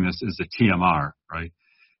of doing this is the TMR, right?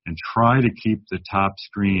 And try to keep the top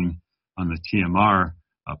screen on the TMR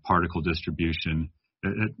particle distribution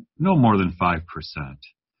at no more than 5%.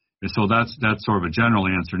 And so that's sort of a general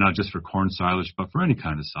answer, not just for corn silage, but for any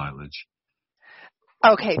kind of silage.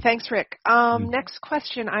 Okay, thanks, Rick. Next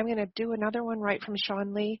question, I'm going to do another one right from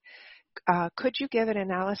Sean Lee. Could you give an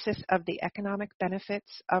analysis of the economic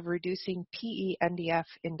benefits of reducing PE-NDF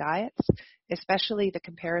in diets, especially the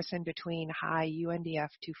comparison between high UNDF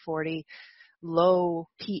 240, low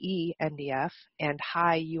PE-NDF, and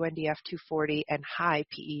high UNDF 240 and high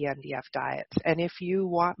PE-NDF diets? And if you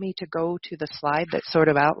want me to go to the slide that sort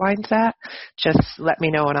of outlines that, just let me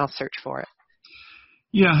know and I'll search for it.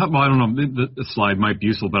 Yeah, well, I don't know. The slide might be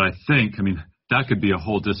useful, but I think, that could be a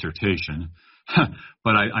whole dissertation.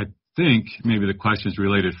 But I think maybe the question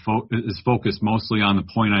is focused mostly on the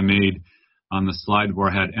point I made on the slide where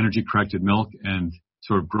I had energy-corrected milk and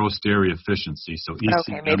sort of gross dairy efficiency. So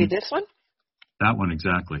okay, maybe this one? That one,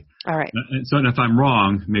 exactly. All right. So if I'm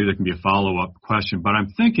wrong, maybe there can be a follow-up question. But I'm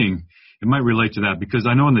thinking it might relate to that because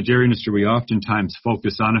I know in the dairy industry we oftentimes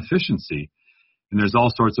focus on efficiency. And there's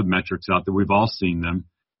all sorts of metrics out there. We've all seen them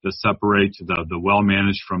that separate the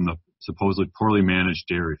well-managed from the supposedly poorly managed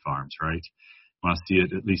dairy farms, right? Want to see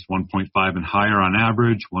it at least 1.5 and higher on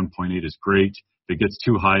average. 1.8 is great. If it gets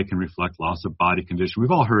too high, it can reflect loss of body condition.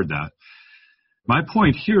 We've all heard that. My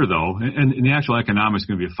point here, though, and the actual economics is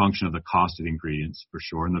going to be a function of the cost of the ingredients, for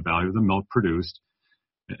sure, and the value of the milk produced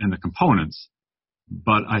and the components.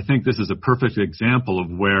 But I think this is a perfect example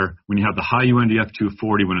of where when you have the high UNDF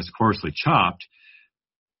 240 when it's coarsely chopped,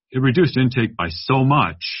 it reduced intake by so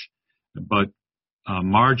much, but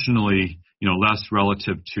marginally less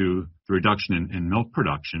relative to the reduction in milk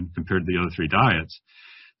production compared to the other three diets,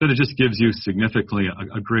 that it just gives you significantly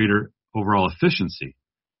a greater overall efficiency,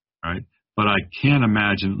 right? But I can't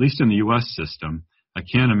imagine, at least in the U.S. system, I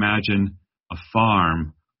can't imagine a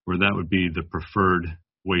farm where that would be the preferred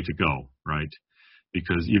way to go, right?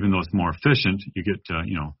 Because even though it's more efficient, you get,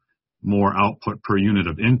 more output per unit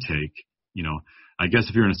of intake. I guess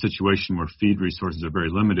if you're in a situation where feed resources are very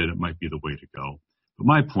limited, it might be the way to go. But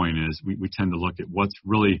my point is we tend to look at what's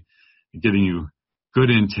really giving you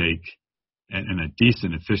good intake and a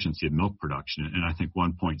decent efficiency of milk production. And I think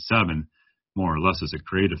 1.7 more or less is a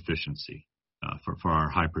great efficiency for our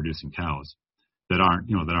high producing cows that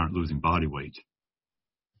aren't losing body weight.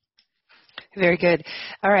 Very good.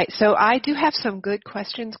 All right, so I do have some good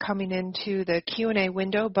questions coming into the Q&A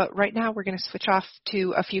window, but right now we're going to switch off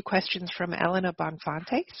to a few questions from Elena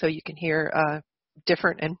Bonfante, so you can hear a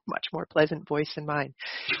different and much more pleasant voice than mine.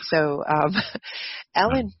 So,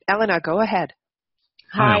 Elena, go ahead.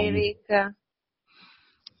 Hi, Rick.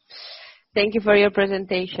 Thank you for your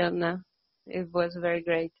presentation. It was very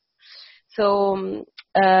great. So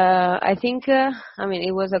I think,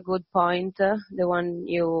 it was a good point, the one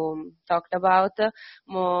you talked about.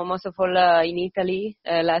 Most of all, in Italy,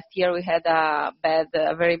 last year we had a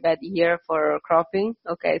very bad year for cropping.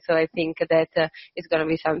 Okay, so I think that it's going to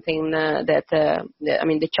be something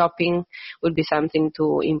the chopping will be something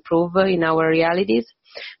to improve in our realities.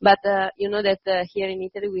 But you know that here in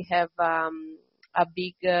Italy we have a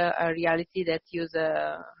big reality that use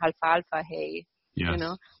alfalfa hay. Yes.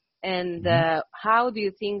 And how do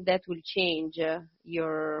you think that will change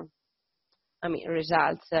your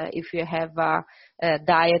results if you have a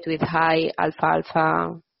diet with high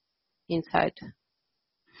alfalfa inside?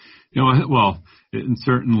 And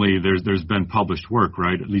certainly there's been published work,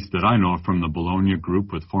 right, at least that I know from the Bologna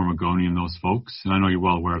group with Formagoni and those folks, and I know you're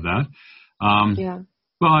well aware of that. Yeah.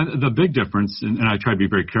 Well, the big difference, and I try to be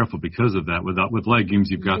very careful because of that, with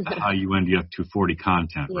legumes, you've got the high UNDF 240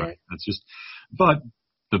 content, right? But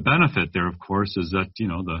the benefit there, of course, is that,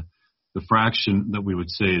 the fraction that we would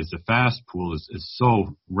say is the fast pool is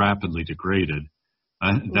so rapidly degraded.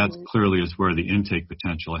 That's clearly is where the intake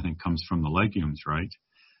potential, I think, comes from the legumes, right?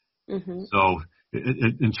 Mm-hmm. So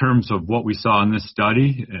in terms of what we saw in this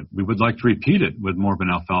study, we would like to repeat it with more of an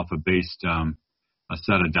alfalfa-based a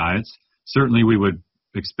set of diets. Certainly we would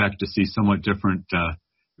expect to see somewhat different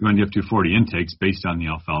UNDF 240 intakes based on the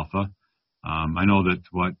alfalfa. I know that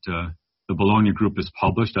what the Bologna group has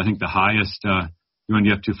published, I think the highest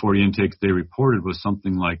UNDF 240 intakes they reported was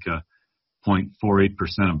something like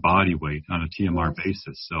 0.48% of body weight on a TMR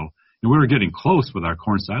basis. So we were getting close with our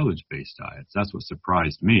corn silage-based diets. That's what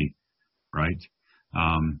surprised me, right?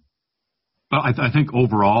 But I think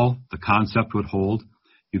overall the concept would hold.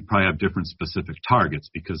 You'd probably have different specific targets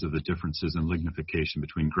because of the differences in lignification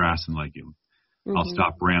between grass and legume. Mm-hmm. I'll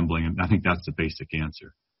stop rambling, and I think that's the basic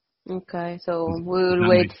answer. Okay, so we'll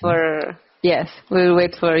wait for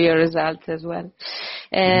your results as well.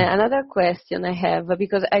 Another question I have,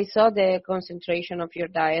 because I saw the concentration of your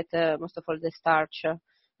diet, most of all the starch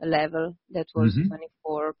level, that was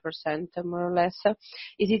 24% more or less.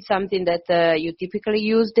 Is it something that you typically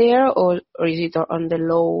use there, or is it on the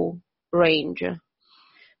low range?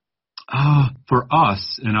 For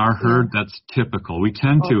us in our herd, that's typical. We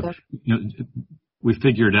tend to, we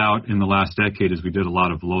figured out in the last decade as we did a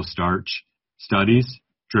lot of low starch studies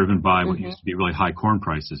driven by what used to be really high corn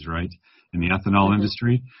prices, right, in the ethanol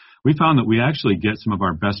industry. We found that we actually get some of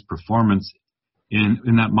our best performance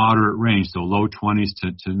in that moderate range, so low 20s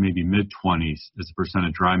to maybe mid 20s as a percent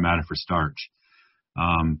of dry matter for starch.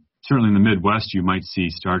 Certainly in the Midwest, you might see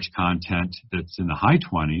starch content that's in the high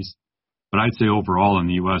 20s, but I'd say overall in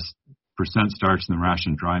the U.S., percent starch in the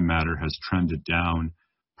ration dry matter has trended down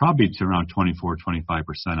probably to around 24-25%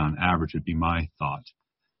 on average would be my thought.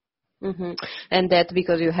 And that's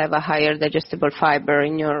because you have a higher digestible fiber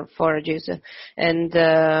in your forages. And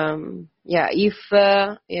if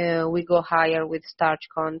we go higher with starch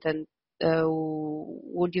content,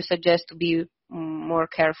 would you suggest to be more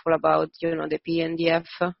careful about, the P and the F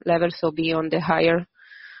levels, so be on the higher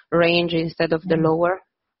range instead of the lower?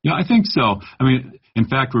 Yeah, I think so. I mean, in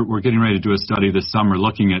fact, we're getting ready to do a study this summer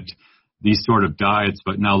looking at these sort of diets,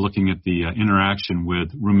 but now looking at the interaction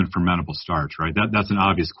with rumen fermentable starch, right? That's an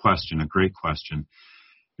obvious question, a great question.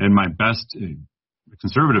 And my best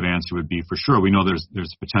conservative answer would be, for sure, we know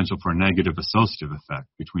there's potential for a negative associative effect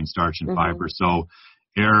between starch and fiber. So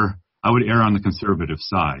I would err on the conservative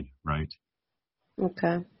side, right?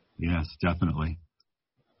 Okay. Yes, definitely.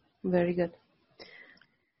 Very good.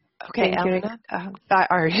 Okay, Elena,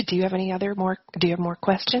 do you have more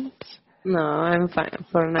questions? No, I'm fine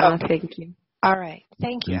for now. Okay. Thank you. All right.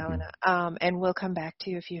 Thank you, Elena. And we'll come back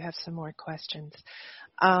to you if you have some more questions.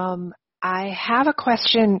 I have a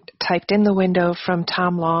question typed in the window from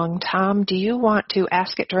Tom Long. Tom, do you want to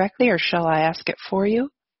ask it directly, or shall I ask it for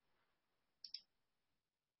you?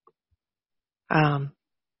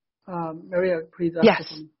 Maria, please ask yes.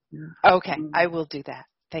 it. Yeah. Okay, I will do that.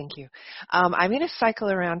 Thank you. I'm going to cycle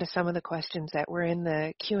around to some of the questions that were in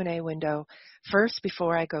the Q&A window first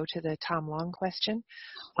before I go to the Tom Long question.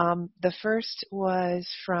 The first was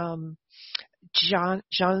from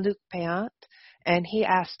Jean-Luc Payant, and he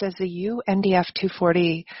asked, does the UNDF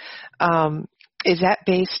 240, is that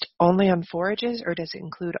based only on forages, or does it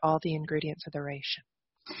include all the ingredients of the ration?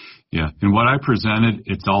 Yeah, and what I presented,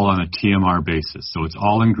 it's all on a TMR basis. So it's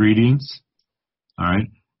all ingredients, all right?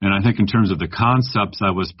 And I think in terms of the concepts I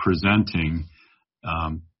was presenting,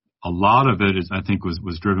 a lot of it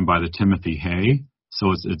was driven by the Timothy Hay.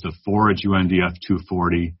 So it's a forage UNDF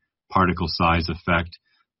 240 particle size effect.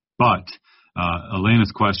 But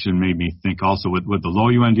Elena's question made me think also with the low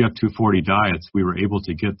UNDF 240 diets, we were able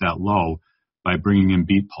to get that low by bringing in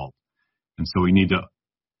beet pulp. And so we need to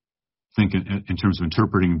think in terms of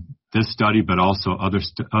interpreting this study, but also other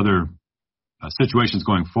situations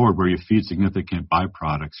going forward where you feed significant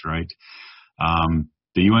byproducts, right?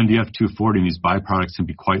 The UNDF 240 and these byproducts can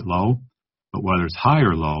be quite low, but whether it's high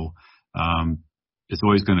or low, it's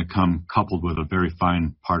always going to come coupled with a very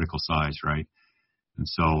fine particle size, right? And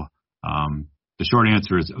so the short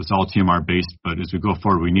answer is it's all TMR based, but as we go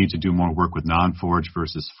forward, we need to do more work with non-forage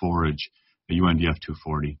versus forage, the UNDF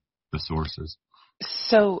 240, the sources.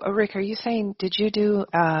 So, Rick, are you saying, did you do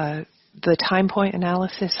the time point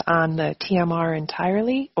analysis on the TMR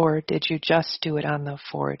entirely, or did you just do it on the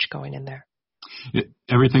forage going in there?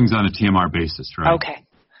 Everything's on a TMR basis, right? Okay.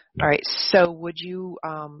 Yeah. All right. So would you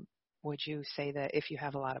say that if you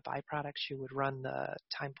have a lot of byproducts, you would run the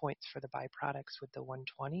time points for the byproducts with the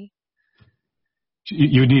 120?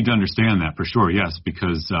 You need to understand that for sure, yes,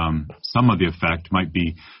 because some of the effect might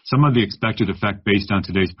be, some of the expected effect based on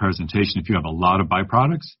today's presentation, if you have a lot of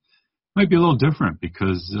byproducts, might be a little different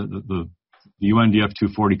because the UNDF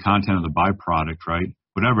 240 content of the byproduct, right,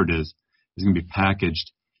 whatever it is going to be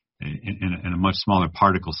packaged in a much smaller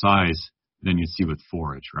particle size than you see with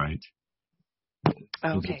forage, right? Okay.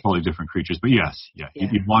 Those are totally different creatures, but yes, yeah.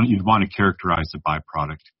 You'd want to characterize the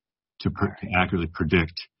byproduct to accurately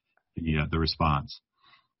predict the response.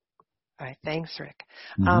 All right, thanks, Rick.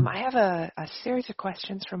 Mm-hmm. I have a series of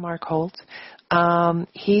questions from Mark Holt.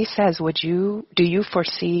 He says, do you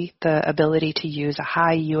foresee the ability to use a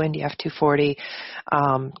high UNDF 240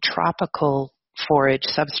 tropical forage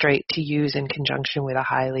substrate to use in conjunction with a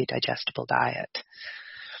highly digestible diet?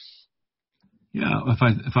 Yeah,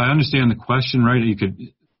 if I understand the question right,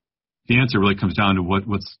 the answer really comes down to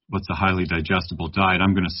what's a highly digestible diet.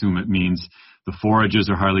 I'm going to assume it means the forages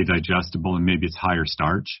are highly digestible and maybe it's higher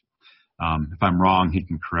starch. If I'm wrong, he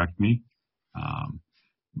can correct me.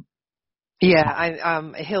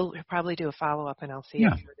 Yeah, he'll probably do a follow-up, and I'll see it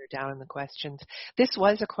Yeah. further down in the questions. This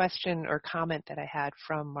was a question or comment that I had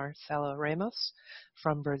from Marcelo Ramos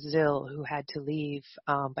from Brazil, who had to leave,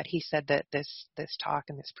 but he said that this talk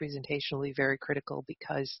and this presentation will be very critical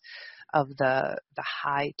because of the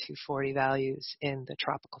high 240 values in the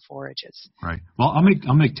tropical forages. Right. Well,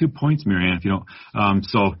 I'll make 2 points, Marianne, if you don't.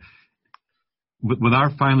 So with our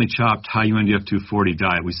finely chopped high UNDF 240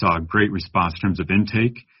 diet, we saw a great response in terms of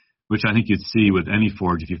intake, which I think you'd see with any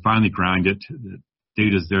forage. If you finally grind it, the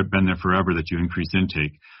data's been there forever that you increase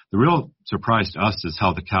intake. The real surprise to us is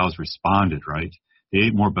how the cows responded, right? They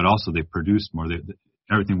ate more, but also they produced more.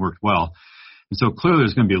 Everything worked well. And so clearly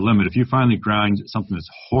there's going to be a limit. If you finally grind something that's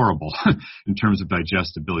horrible in terms of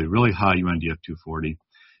digestibility, really high UNDF 240,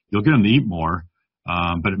 you'll get them to eat more,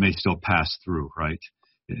 but it may still pass through, right?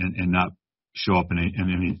 And not show up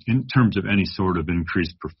in terms of any sort of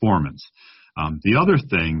increased performance. The other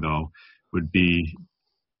thing, though, would be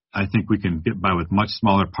I think we can get by with much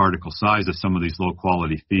smaller particle size of some of these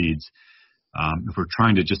low-quality feeds if we're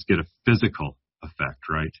trying to just get a physical effect,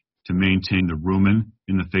 right, to maintain the rumen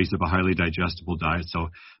in the face of a highly digestible diet. So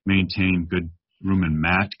maintain good rumen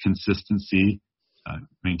mat consistency,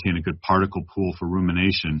 maintain a good particle pool for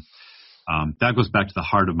rumination. That goes back to the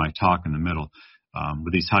heart of my talk in the middle.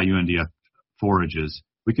 With these high UNDF forages,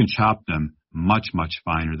 we can chop them much, much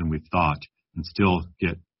finer than we thought and still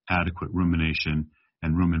get adequate rumination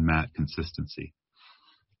and rumen mat consistency.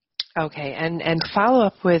 Okay, and follow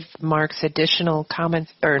up with Mark's additional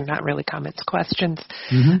comments, or not really comments, questions.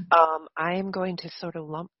 Mm-hmm. I am going to sort of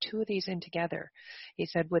lump two of these in together. He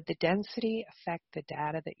said, would the density affect the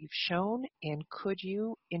data that you've shown, and could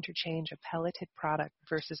you interchange a pelleted product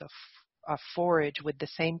versus a forage with the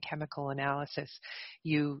same chemical analysis,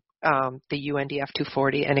 the UNDF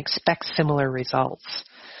 240, and expect similar results?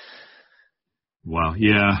 Wow,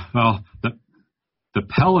 yeah. Well, the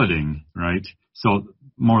pelleting, right? So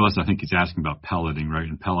more or less, I think he's asking about pelleting, right,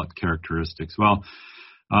 and pellet characteristics. Well,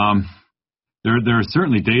 there are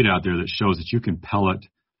certainly data out there that shows that you can pellet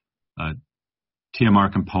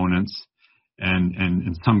TMR components and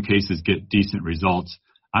in some cases get decent results.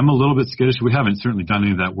 I'm a little bit skittish. We haven't certainly done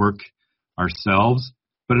any of that work ourselves,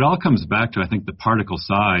 but it all comes back to, I think, the particle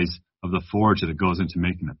size of the forage that it goes into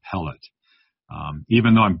making the pellet.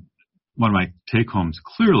 Even though one of my take-homes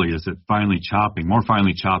clearly is that more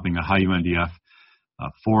finely chopping a high UNDF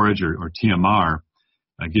forage or TMR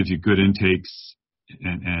gives you good intakes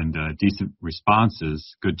and decent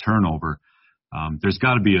responses, good turnover. There's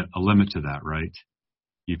got to be a limit to that, right?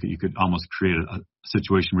 You could almost create a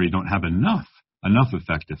situation where you don't have enough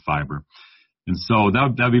effective fiber. And so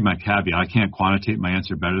that would be my caveat. I can't quantitate my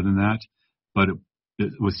answer better than that, but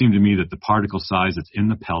it would seem to me that the particle size that's in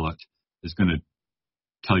the pellet is going to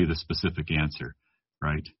tell you the specific answer,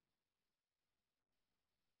 right?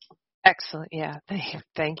 Excellent. Yeah.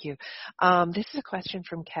 Thank you. This is a question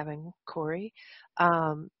from Kevin Corey.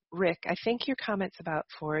 Rick, I think your comments about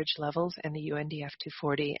forage levels and the UNDF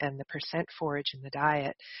 240 and the percent forage in the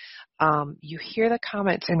diet, you hear the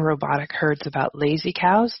comments in robotic herds about lazy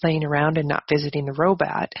cows laying around and not visiting the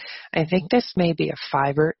robot. I think this may be a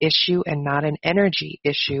fiber issue and not an energy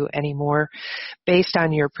issue anymore based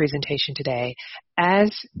on your presentation today.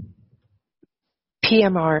 As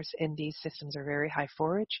PMRs in these systems are very high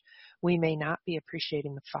forage, we may not be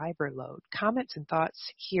appreciating the fiber load. Comments and thoughts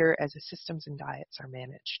here as the systems and diets are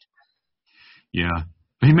managed. Yeah,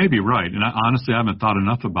 he may be right. And honestly, I haven't thought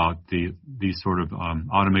enough about these sort of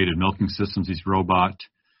automated milking systems, these robot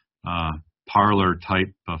parlor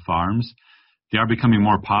type farms. They are becoming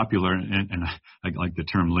more popular, and I like the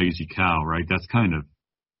term lazy cow, right? That's kind of,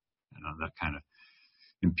 that kind of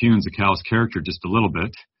impugns the cow's character just a little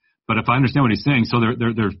bit. But if I understand what he's saying, so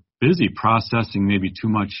they're busy processing maybe too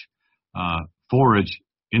much forage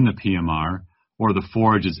in the PMR, or the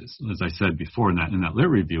forage is, as I said before in that lit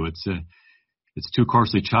review, it's too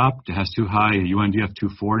coarsely chopped, it has too high a UNDF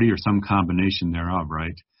 240 or some combination thereof,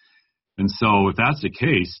 right? And so if that's the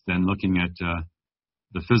case, then looking at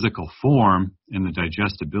the physical form and the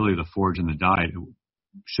digestibility of the forage in the diet,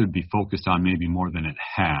 it should be focused on maybe more than it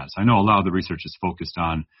has. I know a lot of the research is focused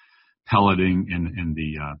on pelleting in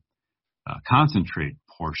the concentrate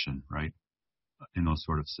portion, right, in those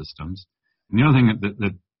sort of systems. And the other thing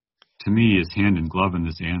that to me is hand in glove in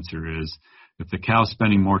this answer is if the cow's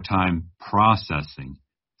spending more time processing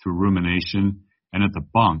through rumination and at the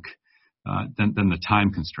bunk, then the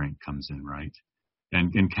time constraint comes in, right?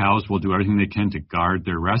 And cows will do everything they can to guard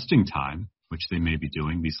their resting time, which they may be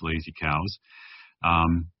doing, these lazy cows.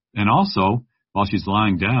 And also, while she's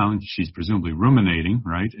lying down, she's presumably ruminating,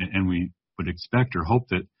 right? And we would expect or hope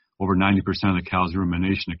that over 90% of the cow's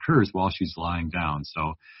rumination occurs while she's lying down.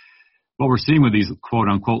 So what we're seeing with these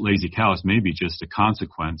quote-unquote lazy cows may be just a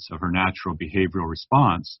consequence of her natural behavioral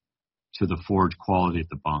response to the forage quality at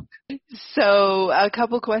the bunk. So a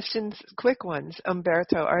couple questions, quick ones.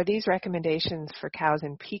 Umberto, are these recommendations for cows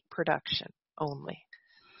in peak production only?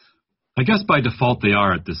 I guess by default they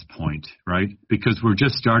are at this point, right? Because we're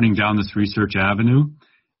just starting down this research avenue,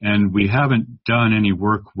 and we haven't done any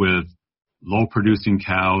work with low-producing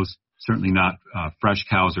cows, certainly not fresh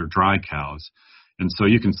cows or dry cows. And so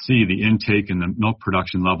you can see the intake and the milk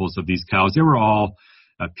production levels of these cows. They were all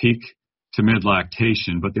at peak to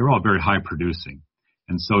mid-lactation, but they were all very high-producing.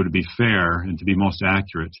 And so to be fair and to be most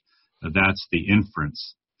accurate, that's the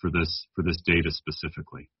inference for this data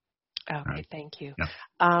specifically. Okay, right. Thank you.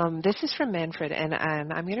 Yeah. This is from Manfred, and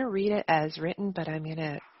I'm going to read it as written, but I'm going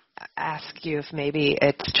to ask you if maybe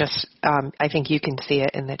it's just, I think you can see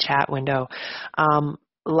it in the chat window.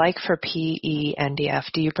 Like for PE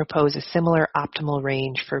NDF, do you propose a similar optimal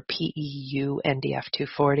range for PEU NDF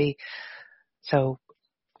 240? So,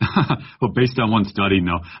 well, based on one study,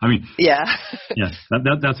 no. I mean, yeah, yes, but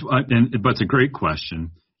it's a great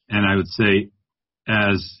question, and I would say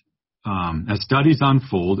as studies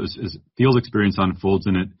unfold, as field experience unfolds,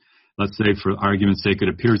 and let's say for argument's sake, it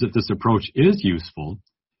appears that this approach is useful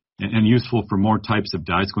and useful for more types of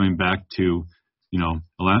diets, going back to,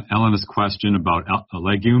 Elena's question about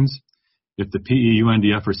legumes. If the PEU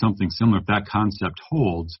NDF or something similar, if that concept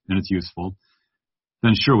holds and it's useful,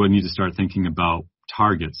 then sure, we need to start thinking about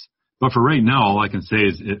targets. But for right now, all I can say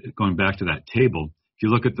is, going back to that table, if you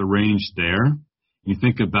look at the range there, you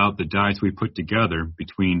think about the diets we put together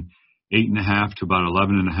between 8.5% to about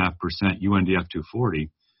 11.5% UNDF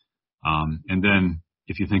 240, and then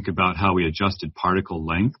if you think about how we adjusted particle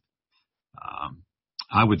length,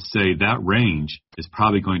 I would say that range is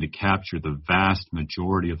probably going to capture the vast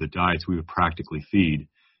majority of the diets we would practically feed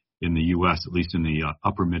in the U.S., at least in the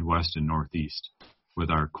upper Midwest and Northeast, with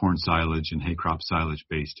our corn silage and hay crop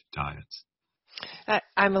silage-based diets.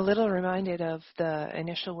 I'm a little reminded of the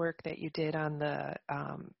initial work that you did on the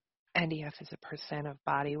NDF as a percent of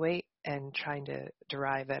body weight and trying to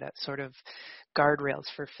derive at a sort of guardrails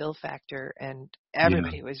for fill factor, and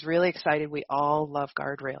everybody was really excited. We all love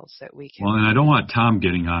guardrails that we can. Well, and I don't want Tom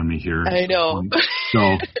getting on me here. I know.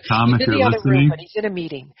 So, Tom, if you're listening. Room, but he's in a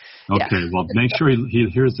meeting. Okay, yeah. Well, make sure he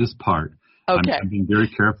hears this part. Okay. I'm being very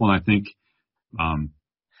careful, and I think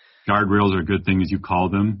guardrails are a good thing, as you call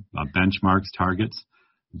them, benchmarks, targets,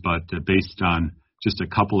 but based on just a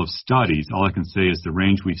couple of studies, all I can say is the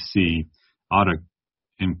range we see ought to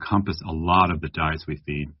encompass a lot of the diets we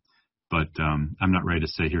feed, but I'm not ready to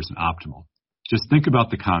say here's an optimal. Just think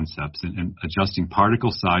about the concepts and adjusting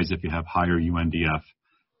particle size if you have higher UNDF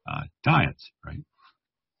diets, right?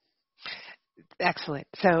 Excellent.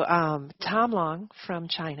 So Tom Long from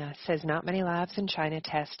China says, not many labs in China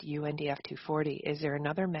test UNDF 240. Is there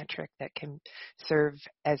another metric that can serve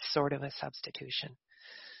as sort of a substitution?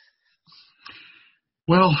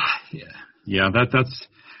 Well, yeah,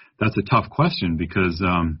 that's a tough question because,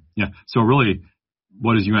 so really,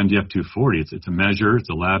 what is UNDF 240? It's a measure, it's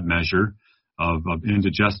a lab measure of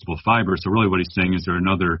indigestible fiber. So really what he's saying is there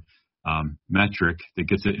another metric that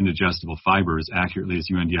gets at indigestible fiber as accurately as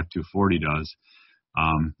UNDF 240 does.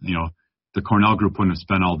 The Cornell group wouldn't have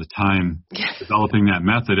spent all the time developing that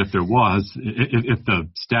method if there was, if the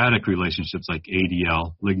static relationships like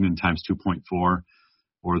ADL, lignin times 2.4,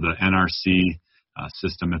 or the NRC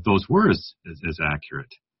system, if those were as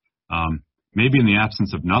accurate. Maybe in the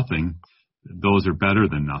absence of nothing, those are better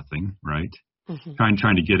than nothing, right? Mm-hmm.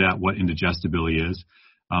 Trying to get at what indigestibility is.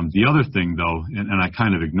 The other thing, though, and I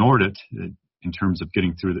kind of ignored it in terms of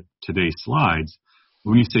getting through today's slides,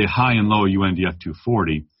 when you say high and low UNDF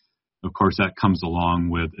 240, of course, that comes along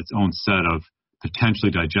with its own set of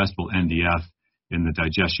potentially digestible NDF in the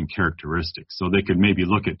digestion characteristics. So they could maybe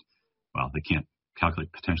look at, well, they can't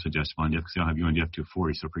calculate potentially digestible NDF because they don't have UNDF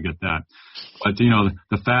 240, so forget that. But,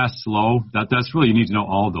 the fast, slow, that's really, you need to know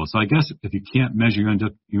all of those. So I guess if you can't measure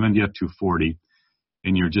UNDF 240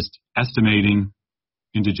 and you're just estimating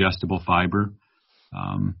indigestible fiber,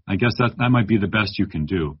 I guess that might be the best you can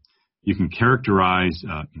do. You can characterize,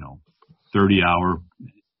 30-hour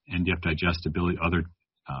NDF digestibility, other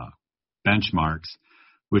benchmarks,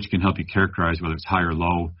 which can help you characterize whether it's high or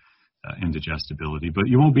low indigestibility, but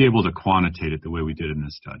you won't be able to quantitate it the way we did in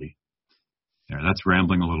this study. Yeah, that's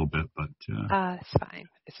rambling a little bit, but it's fine.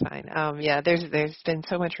 It's fine. There's been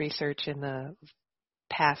so much research in the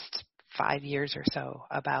past 5 years or so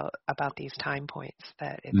about these time points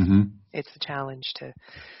that it's a challenge to.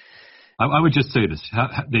 I would just say this: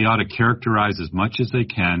 they ought to characterize as much as they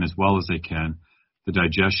can, as well as they can, the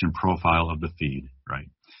digestion profile of the feed, right?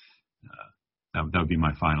 That would be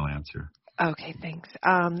my final answer. Okay, thanks.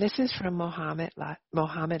 This is from Mohammed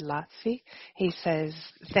Latsi. He says,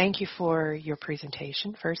 thank you for your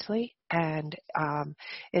presentation, firstly. And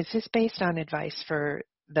is this based on advice for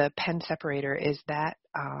the pen separator? Is that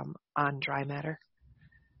on dry matter?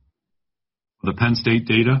 The Penn State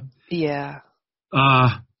data? Yeah.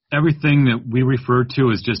 Everything that we refer to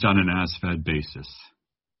is just on an as-fed basis.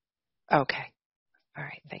 Okay. All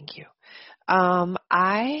right, thank you.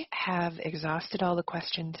 I have exhausted all the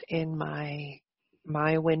questions in my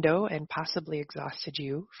window and possibly exhausted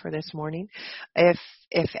you for this morning. If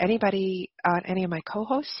anybody, any of my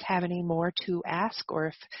co-hosts have any more to ask, or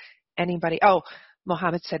if anybody,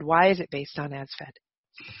 Mohammed said, why is it based on as-fed?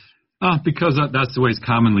 Because that's the way it's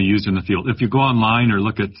commonly used in the field. If you go online or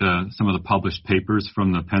look at some of the published papers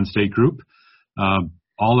from the Penn State group,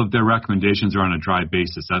 all of their recommendations are on a dry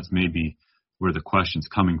basis. That's maybe where the question's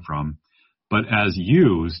coming from. But as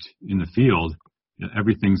used in the field,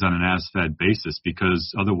 everything's on an as-fed basis,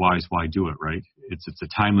 because otherwise, why do it, right? It's a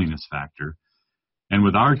timeliness factor. And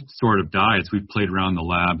with our sort of diets, we've played around the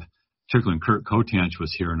lab, particularly when Kurt Kotanch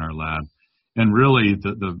was here in our lab. And really,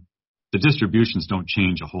 the distributions don't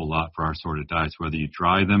change a whole lot for our sort of diets, whether you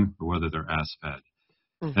dry them or whether they're as-fed.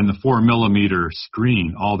 Mm-hmm. And the 4-millimeter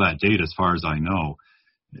screen, all that data, as far as I know,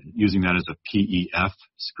 using that as a PEF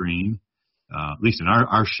screen, at least in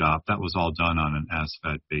our shop, that was all done on an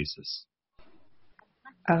as-fed basis.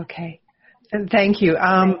 Okay. And thank you.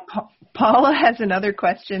 Paula has another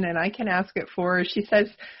question, and I can ask it for her. She says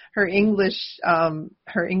her English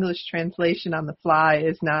translation on the fly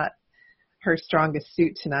is not her strongest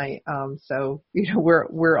suit tonight. So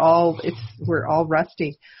we're all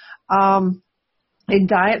rusty. In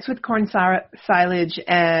diets with corn silage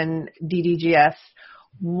and DDGS,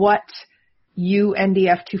 what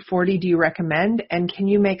UNDF-240 do you recommend? And can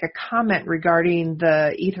you make a comment regarding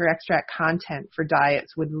the ether extract content for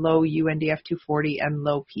diets with low UNDF-240 and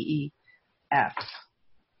low PEF?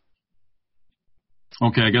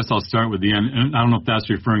 Okay, I guess I'll start with the end. And I don't know if that's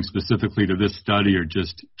referring specifically to this study or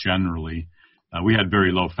just generally. We had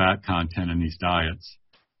very low fat content in these diets.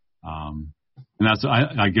 And that's,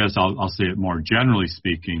 I guess I'll say it more generally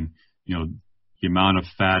speaking, the amount of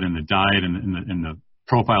fat in the diet and the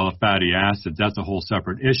profile of fatty acids, that's a whole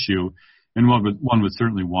separate issue, and one would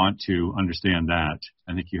certainly want to understand that.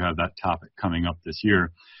 I think you have that topic coming up this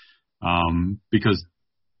year, because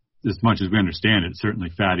as much as we understand it, certainly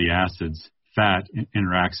fatty acids, fat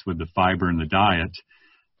interacts with the fiber in the diet.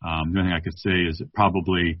 The only thing I could say is that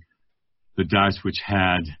probably the diets which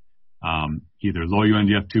had either low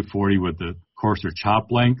UNDF-240 with the coarser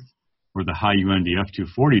chop length or the high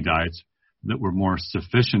UNDF-240 diets that were more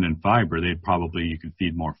sufficient in fiber, you could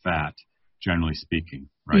feed more fat, generally speaking,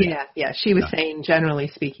 right? Yeah. She was saying, generally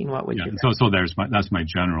speaking, what would you? So that's my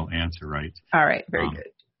general answer, right? All right, very good.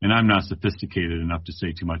 And I'm not sophisticated enough to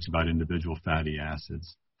say too much about individual fatty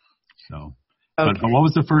acids. So, okay. But what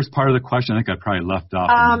was the first part of the question? I think I probably left off.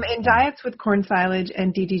 In diets with corn silage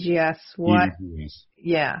and DDGS, what? DDGS.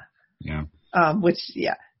 Yeah. What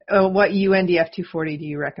UNDF-240 do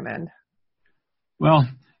you recommend? Well,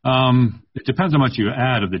 it depends how much you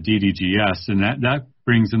add of the DDGS, and that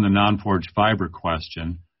brings in the non-forage fiber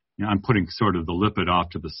question. I'm putting sort of the lipid off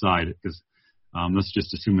to the side because let's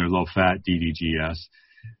just assume they're low-fat DDGS.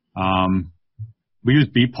 We use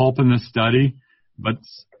beet pulp in this study, but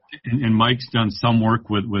and Mike's done some work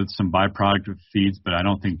with some byproduct feeds, but I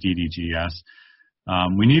don't think DDGS.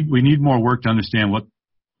 We need more work to understand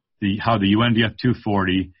how the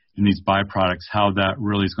UNDF-240 in these byproducts, how that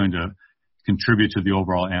really is going to contribute to the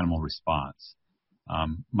overall animal response.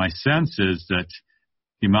 My sense is that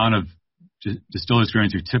the amount of distillers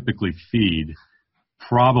grains you typically feed,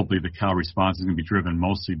 probably the cow response is going to be driven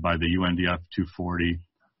mostly by the UNDF-240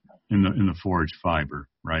 in the forage fiber,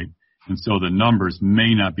 right? And so the numbers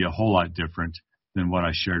may not be a whole lot different than what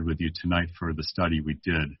I shared with you tonight for the study we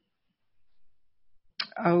did.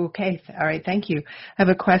 Okay. All right. Thank you. I have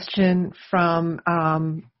a question from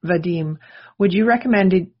Vadim. Would you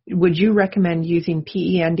recommend using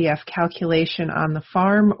PENDF calculation on the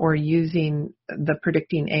farm or using the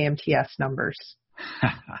predicting AMTS numbers?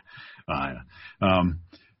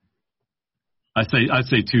 I'd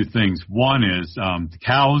say two things. One is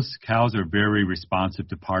cows are very responsive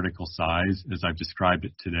to particle size, as I've described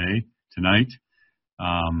it tonight.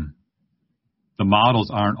 The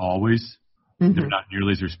models aren't always. Mm-hmm. They're not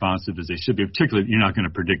nearly as responsive as they should be. Particularly, you're not going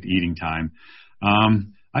to predict eating time. I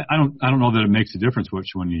don't know that it makes a difference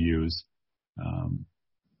which one you use.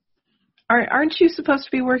 Aren't you supposed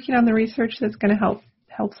to be working on the research that's going to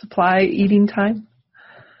help supply eating time?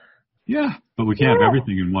 Yeah, but we can't have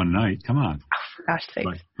everything in one night. Come on. For gosh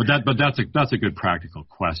sakes. But that's a good practical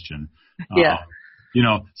question. Yeah.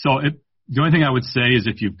 The only thing I would say is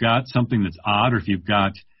if you've got something that's odd, or if you've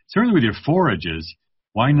got, certainly with your forages,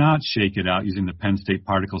 why not shake it out using the Penn State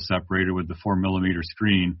particle separator with the 4 millimeter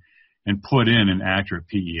screen and put in an accurate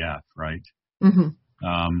PEF, right?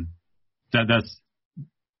 Mm-hmm. That's,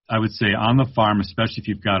 I would say, on the farm, especially if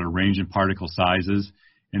you've got a range in particle sizes,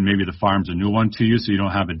 and maybe the farm's a new one to you, so you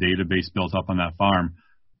don't have a database built up on that farm,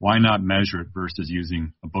 why not measure it versus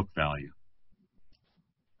using a book value?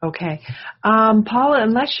 Okay. Paula,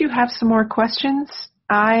 unless you have some more questions,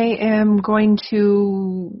 I am going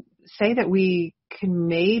to say that we can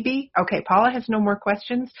maybe, okay, Paula has no more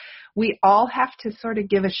questions. We all have to sort of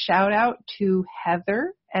give a shout out to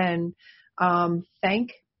Heather and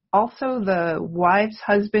thank also the wives,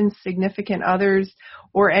 husbands, significant others,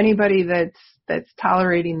 or anybody that's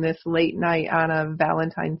tolerating this late night on a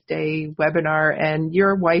Valentine's Day webinar, and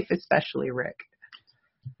your wife especially, Rick.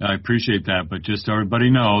 I appreciate that, but just so everybody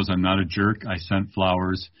knows, I'm not a jerk. I sent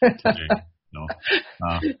flowers today. So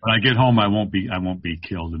when I get home, I won't be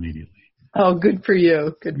killed immediately. Oh, good for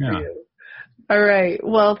you. Good for you. All right.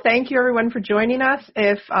 Well, thank you, everyone, for joining us.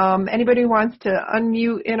 If anybody wants to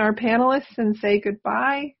unmute in our panelists and say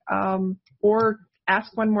goodbye or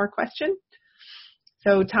ask one more question.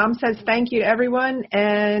 So Tom says thank you to everyone,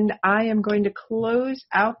 and I am going to close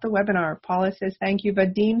out the webinar. Paula says thank you.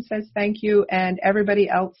 Vadim says thank you, and everybody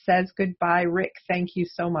else says goodbye. Rick, thank you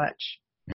so much.